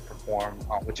desire to perform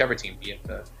on whichever team, be it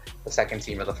the second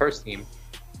team or the first team,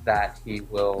 that he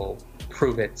will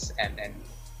prove it and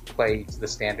play to the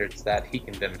standards that he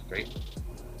can demonstrate.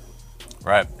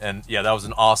 Right, and yeah, that was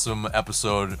an awesome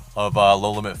episode of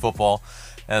Low Limit Football,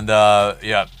 and I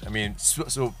mean,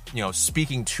 so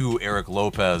speaking to Eric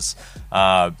Lopez,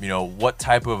 what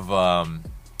type of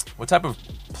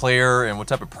player and what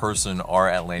type of person are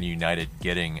Atlanta United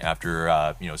getting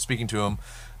after speaking to him,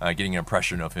 getting an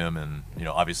impression of him, and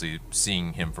obviously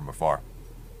seeing him from afar?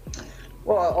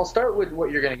 Well, I'll start with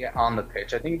what you're going to get on the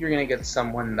pitch. I think you're going to get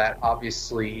someone that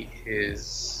obviously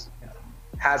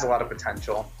has a lot of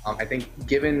potential. I think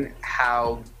given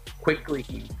how quickly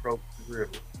he broke through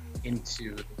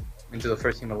into the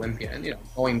first team Olympia, and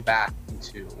going back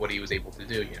into what he was able to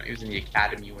do. He was in the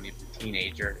academy when he was a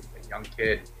teenager, a young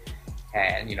kid,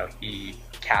 and he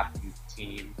captained the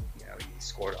team. He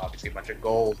scored obviously a bunch of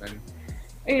goals, and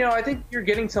I think you're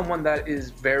getting someone that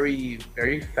is very,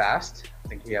 very fast. I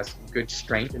think he has good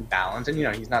strength and balance, and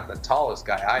he's not the tallest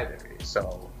guy either.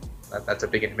 So that's a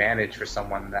big advantage for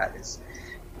someone that is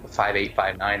 5'8",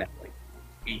 5'9" at like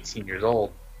 18 years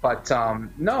old. But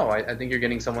I think you're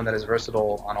getting someone that is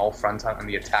versatile on all fronts on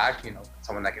the attack.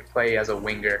 Someone that can play as a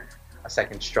winger, a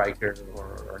second striker,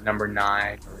 or number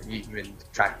 9, or even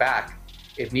track back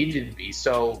if needed to be.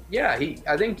 So yeah,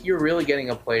 I think you're really getting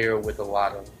a player with a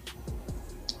lot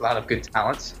of good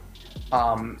talents.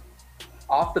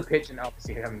 Off the pitch, and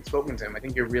obviously having spoken to him, I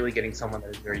think you're really getting someone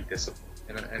that is very disciplined.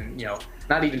 And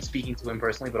not even speaking to him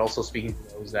personally, but also speaking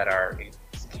to those that are in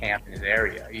his camp, in his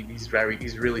area. He's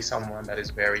really someone that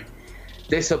is very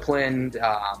disciplined,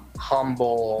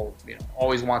 humble,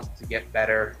 always wants to get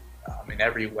better in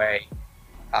every way.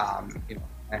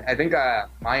 I think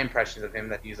my impression of him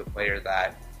that he's a player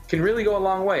that can really go a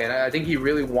long way, and I think he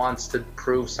really wants to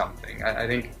prove something. I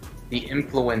think the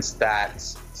influence that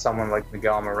someone like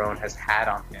Miguel Almirón has had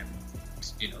on him,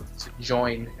 to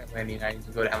join Atlanta United,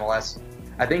 to go to MLS,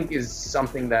 I think is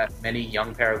something that many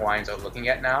young Paraguayans are looking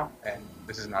at now. And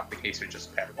this is not the case for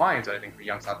just Paraguayans, but I think for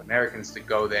young South Americans to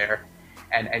go there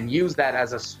and use that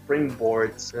as a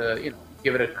springboard to,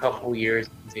 give it a couple years,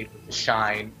 he's able to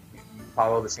shine,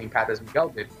 follow the same path as Miguel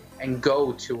did, and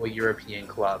go to a European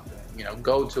club,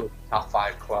 go to a top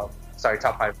 5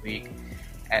 league,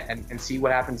 and see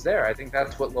what happens there. I think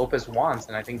that's what Lopez wants,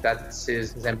 and I think that's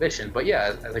his ambition. But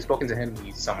yeah, as I've spoken to him,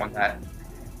 he's someone that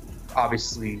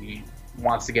obviously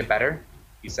wants to get better.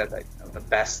 He said that the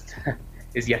best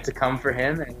is yet to come for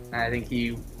him, and I think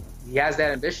he has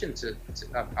that ambition to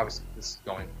obviously this is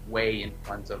going way in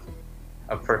front of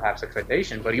perhaps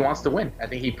expectation, but he wants to win. I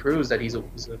think he proves that he's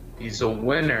a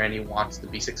winner, and he wants to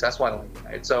be successful at Atlanta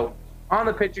United. So on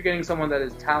the pitch, you're getting someone that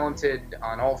is talented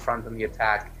on all fronts in the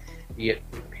attack, be it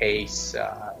pace,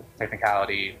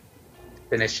 technicality,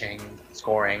 finishing,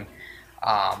 scoring.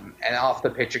 And off the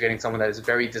pitch, you're getting someone that is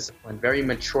very disciplined, very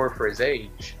mature for his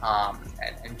age,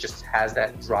 and just has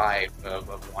that drive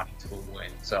of wanting to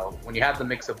win. So when you have the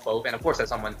mix of both, and of course as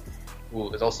someone who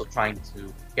is also trying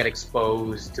to get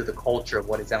exposed to the culture of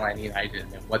what is Atlanta United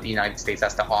and what the United States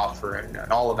has to offer and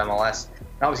all of MLS,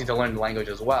 and obviously to learn the language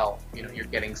as well, you're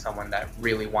getting someone that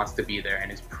really wants to be there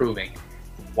and is proving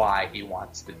why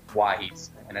he's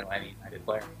an Atlanta United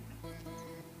player.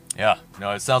 Yeah,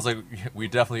 no, it sounds like we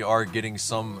definitely are getting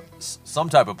some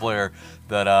type of player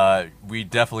that we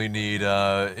definitely need,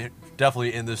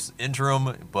 definitely in this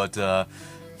interim. But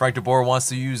Frank de Boer wants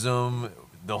to use him.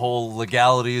 The whole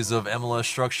legalities of MLS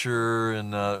structure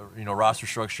and roster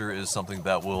structure is something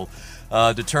that will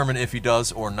determine if he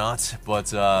does or not.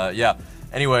 But yeah,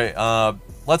 anyway,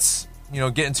 let's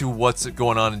get into what's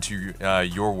going on into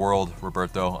your world,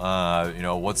 Roberto.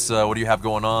 What do you have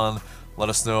going on? Let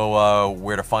us know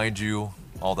where to find you,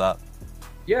 all that.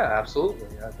 Yeah, absolutely.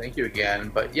 Thank you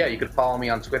again. But yeah, you could follow me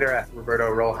on Twitter at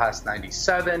Roberto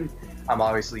Rojas97. I'm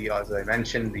obviously, as I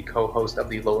mentioned, the co-host of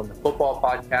the Low in the Football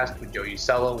podcast with Joe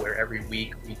Usello, where every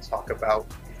week we talk about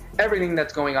everything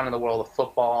that's going on in the world of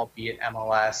football, be it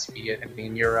MLS, be it anything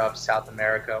in Europe, South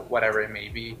America, whatever it may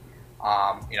be.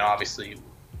 Obviously,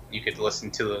 you could listen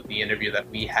to the interview that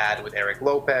we had with Eric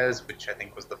Lopez, which I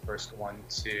think was the first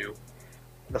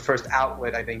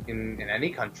outlet, I think, in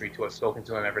any country to have spoken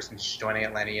to him ever since joining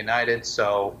Atlanta United.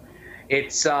 So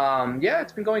it's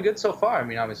it's been going good so far. I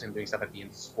mean, obviously I'm doing stuff at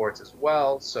beIN Sports as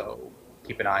well, so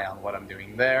keep an eye on what I'm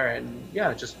doing there. And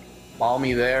yeah, just follow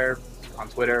me there on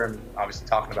Twitter. I'm obviously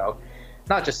talking about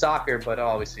not just soccer, but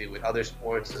obviously with other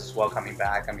sports as well coming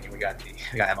back. I mean, we got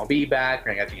MLB back,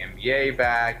 we got the NBA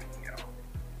back,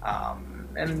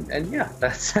 and yeah,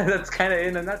 that's kind of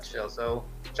in a nutshell. So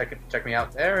check me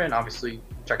out there, and obviously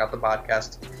check out the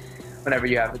podcast whenever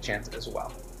you have the chance as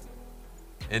well.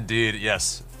 Indeed,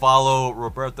 yes. Follow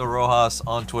Roberto Rojas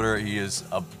on Twitter. He is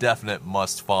a definite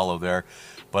must follow there.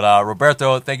 But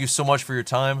Roberto, thank you so much for your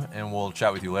time, and we'll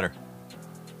chat with you later.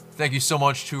 Thank you so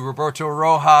much to Roberto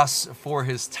Rojas for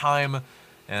his time.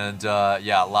 And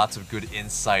lots of good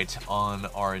insight on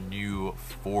our new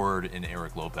forward in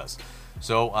Eric Lopez.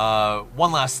 So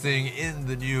one last thing in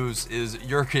the news is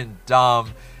Jurgen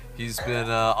Damm. He's been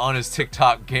on his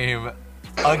TikTok game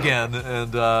again,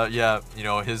 and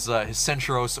his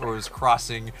centros or his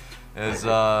crossing is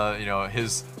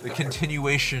the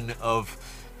continuation of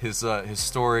his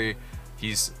story.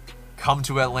 He's come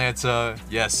to Atlanta.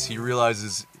 Yes, he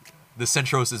realizes the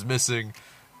centros is missing,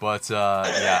 but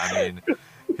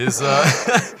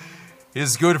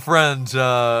his good friend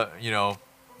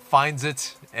finds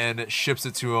it and ships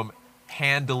it to him,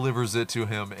 hand delivers it to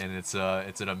him, and it's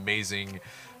an amazing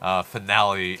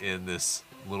finale in this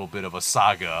little bit of a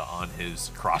saga on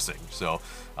his crossing. So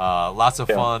lots of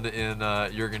fun in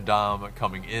Jurgen Damm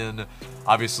coming in.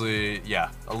 Obviously, a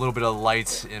little bit of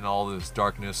light in all this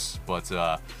darkness, but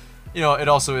it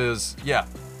also is,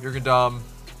 Jurgen Damm.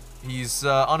 He's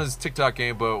on his TikTok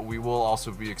game, but we will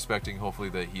also be expecting, hopefully,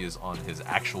 that he is on his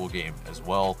actual game as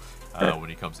well when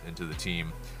he comes into the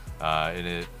team. And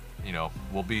it,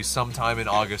 will be sometime in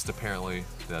August, apparently,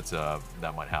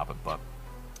 that might happen. But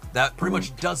that pretty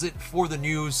much does it for the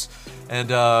news.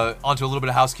 And onto a little bit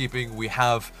of housekeeping. We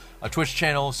have a Twitch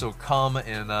channel, so come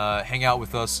and hang out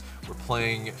with us. We're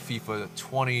playing FIFA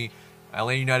 20,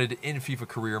 Atlanta United in FIFA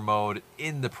career mode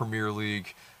in the Premier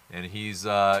League. And he's,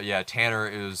 Tanner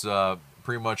is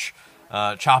pretty much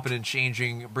chopping and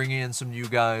changing, bringing in some new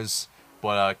guys,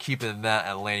 but keeping that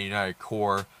Atlanta United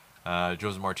core.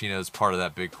 Jose Martinez is part of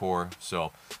that big core.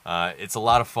 So it's a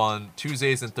lot of fun.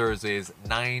 Tuesdays and Thursdays,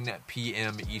 9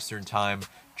 p.m. Eastern Time.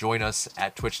 Join us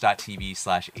at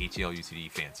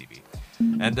twitch.tv/ATLUTDFanTV.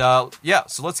 And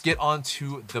so let's get on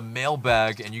to the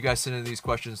mailbag. And you guys send in these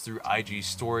questions through IG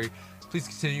story. Please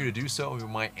continue to do so, and we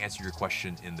might answer your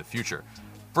question in the future.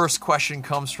 First question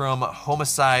comes from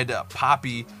Homicide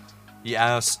Poppy. He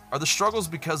asks, are the struggles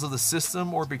because of the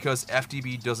system or because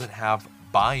FDB doesn't have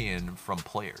buy-in from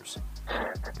players?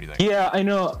 What do you think? Yeah, I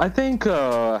know. I think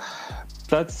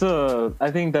that's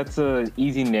a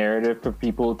easy narrative for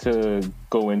people to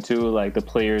go into. Like, the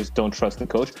players don't trust the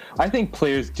coach. I think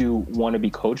players do want to be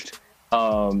coached.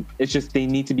 It's just they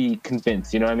need to be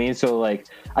convinced. You know what I mean? So, like,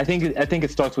 I think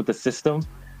it starts with the system.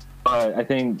 But I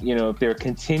think, if there are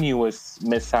continuous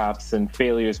mishaps and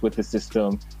failures with the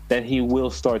system, then he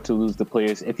will start to lose the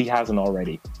players if he hasn't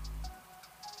already.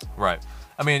 Right.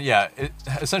 I mean, yeah,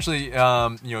 essentially,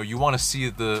 you want to see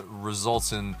the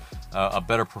results in a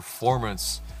better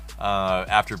performance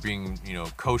after being,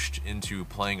 coached into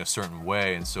playing a certain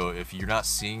way. And so if you're not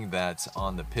seeing that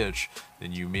on the pitch,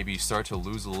 then you maybe start to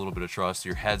lose a little bit of trust.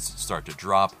 Your heads start to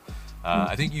drop.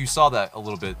 I think you saw that a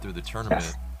little bit through the tournament.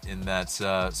 Yes. In that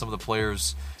some of the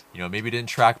players, maybe didn't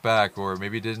track back or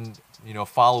maybe didn't,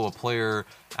 follow a player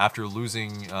after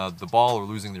losing the ball or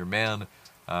losing their man,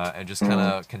 and just kind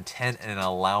of content and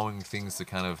allowing things to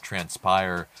kind of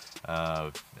transpire.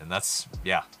 And that's,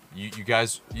 you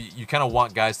guys, you kind of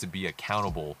want guys to be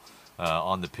accountable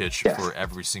on the pitch for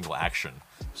every single action.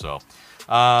 So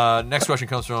next question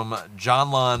comes from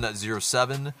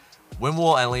JohnLon07. When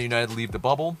will Atlanta United leave the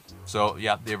bubble? So,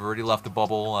 yeah, they've already left the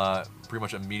bubble pretty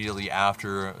much immediately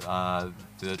after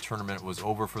the tournament was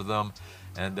over for them.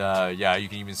 And, you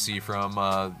can even see from,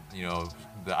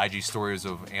 the IG stories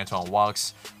of Anton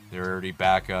Walkes. They're already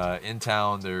back in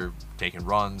town. They're taking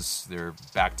runs. They're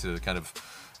back to kind of,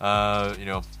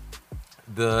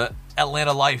 the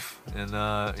Atlanta life. And,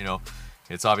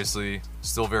 it's obviously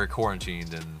still very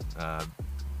quarantined and,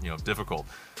 difficult.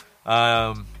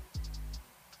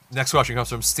 Next question comes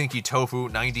from Stinky Tofu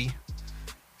 90.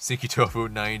 Stinky Tofu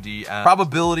 90.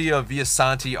 Probability of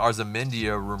Villasanti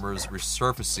Arzamendia rumors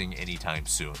resurfacing anytime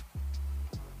soon.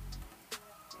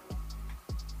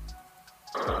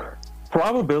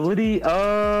 Probability?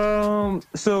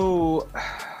 So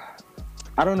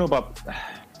I don't know about,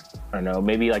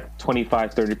 maybe like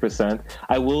 25-30%.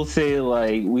 I will say,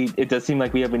 like, it does seem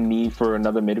like we have a need for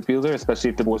another midfielder, especially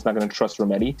if the board's not going to trust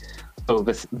Rometty. So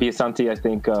Villasanti, I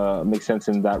think, makes sense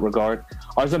in that regard.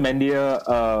 Arzamendia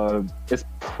is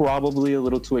probably a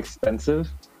little too expensive.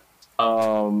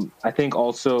 I think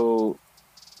also,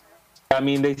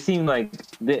 they seem like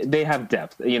they have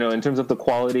depth, in terms of the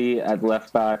quality at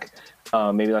left back.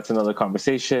 Maybe that's another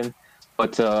conversation.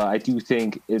 But I do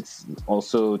think it's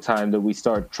also time that we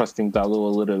start trusting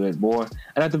Dalot a little bit more,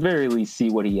 and at the very least see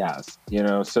what he has.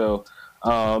 So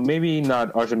maybe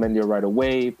not Arzamendia right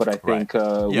away, but I think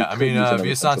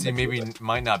Villasanti maybe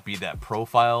might not be that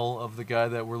profile of the guy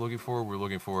that we're looking for. We're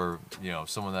looking for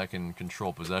someone that can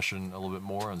control possession a little bit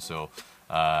more, and so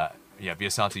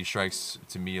Villasanti strikes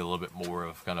to me a little bit more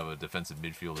of kind of a defensive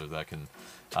midfielder that can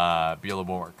be a little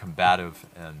more combative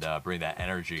and bring that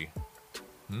energy.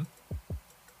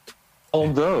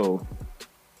 Although,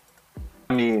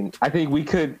 I think you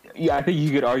could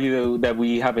argue that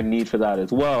we have a need for that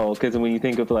as well, because when you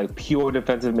think of like pure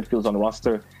defensive midfielders on the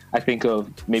roster, I think of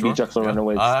maybe Jefferson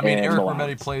Renowitz. Eric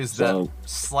Rometty plays that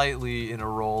slightly in a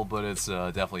role, but it's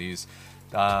definitely he's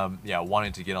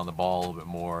wanting to get on the ball a little bit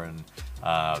more, and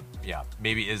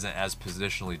maybe isn't as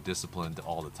positionally disciplined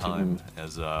all the time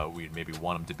as we'd maybe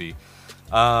want him to be.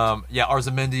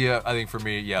 Arzamendia, I think for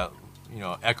me,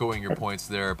 echoing your points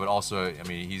there, but also,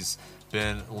 he's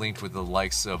been linked with the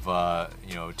likes of,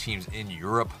 teams in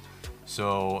Europe.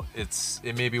 So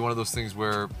it may be one of those things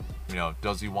where,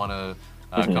 does he want to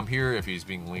come here if he's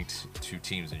being linked to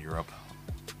teams in Europe?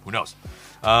 Who knows?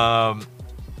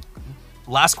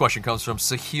 Last question comes from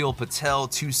Sahil Patel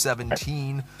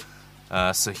 217.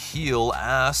 Sahil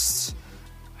asks,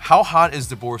 how hot is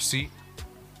De Boer's seat?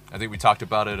 I think we talked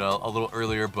about it a little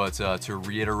earlier, but to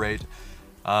reiterate,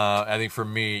 I think for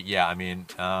me,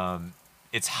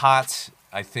 it's hot.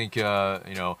 I think,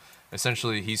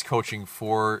 essentially he's coaching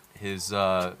for his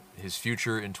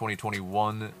future in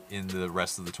 2021 in the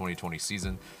rest of the 2020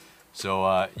 season.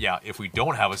 So, if we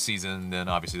don't have a season, then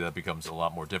obviously that becomes a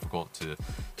lot more difficult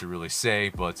to really say.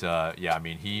 But,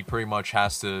 he pretty much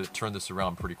has to turn this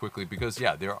around pretty quickly because,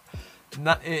 there are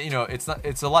not,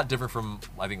 it's a lot different from,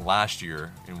 I think, last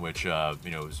year in which, it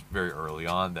was very early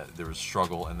on that there was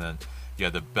struggle, and then you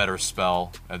had the better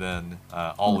spell, and then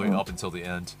all the way up until the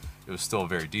end, it was still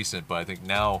very decent. But I think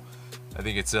now,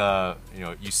 it's,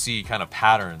 you see kind of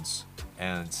patterns,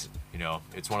 and,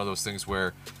 it's one of those things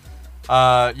where,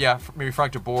 maybe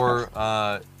Frank de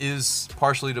Boer is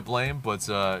partially to blame, but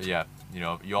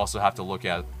you also have to look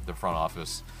at the front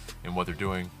office and what they're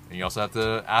doing, and you also have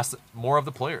to ask more of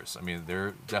the players.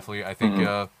 They're definitely, I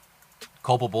think,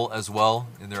 culpable as well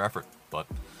in their effort. But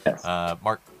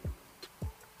Mark.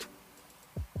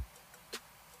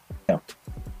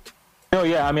 No,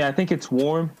 yeah, I mean, I think it's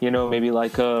warm, maybe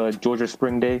like a Georgia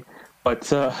spring day. But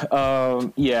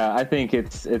yeah, I think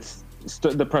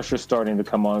the pressure's starting to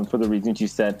come on for the reasons you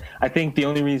said. I think the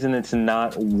only reason it's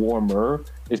not warmer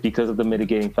is because of the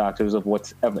mitigating factors of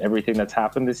everything that's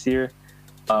happened this year.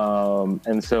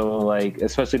 And so, like,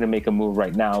 especially to make a move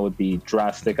right now would be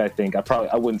drastic. I think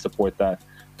I wouldn't support that.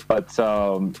 But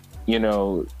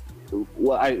we'll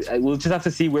just have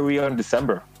to see where we are in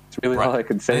December. It's really all I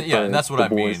can say. And that's what I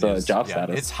mean. Job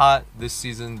status. It's hot this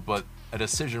season, but a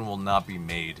decision will not be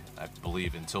made, I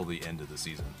believe, until the end of the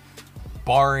season,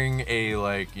 barring a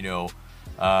a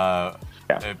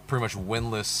pretty much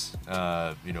winless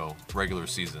regular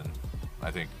season.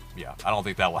 I don't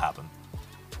think that will happen.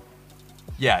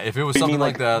 Yeah, if it was something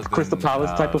like that, Crystal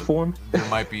Palace type of form, there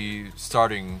might be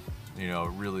starting,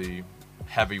 really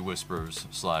heavy whispers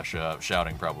 /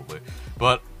 shouting probably.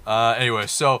 But anyway,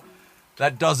 so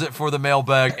that does it for the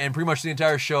mailbag and pretty much the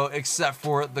entire show, except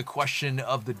for the question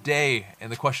of the day.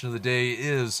 And the question of the day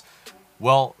is,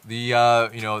 well,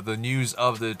 the news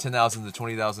of the 10,000 to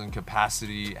 20,000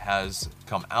 capacity has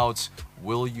come out.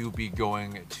 Will you be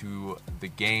going to the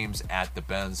games at the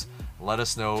Benz? Let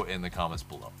us know in the comments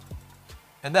below.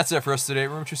 And that's it for us today.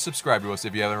 Remember to subscribe to us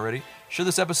if you haven't already. Share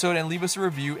this episode and leave us a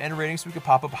review and rating so we can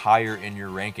pop up higher in your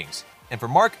rankings. And for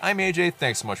Mark, I'm AJ.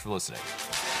 Thanks so much for listening.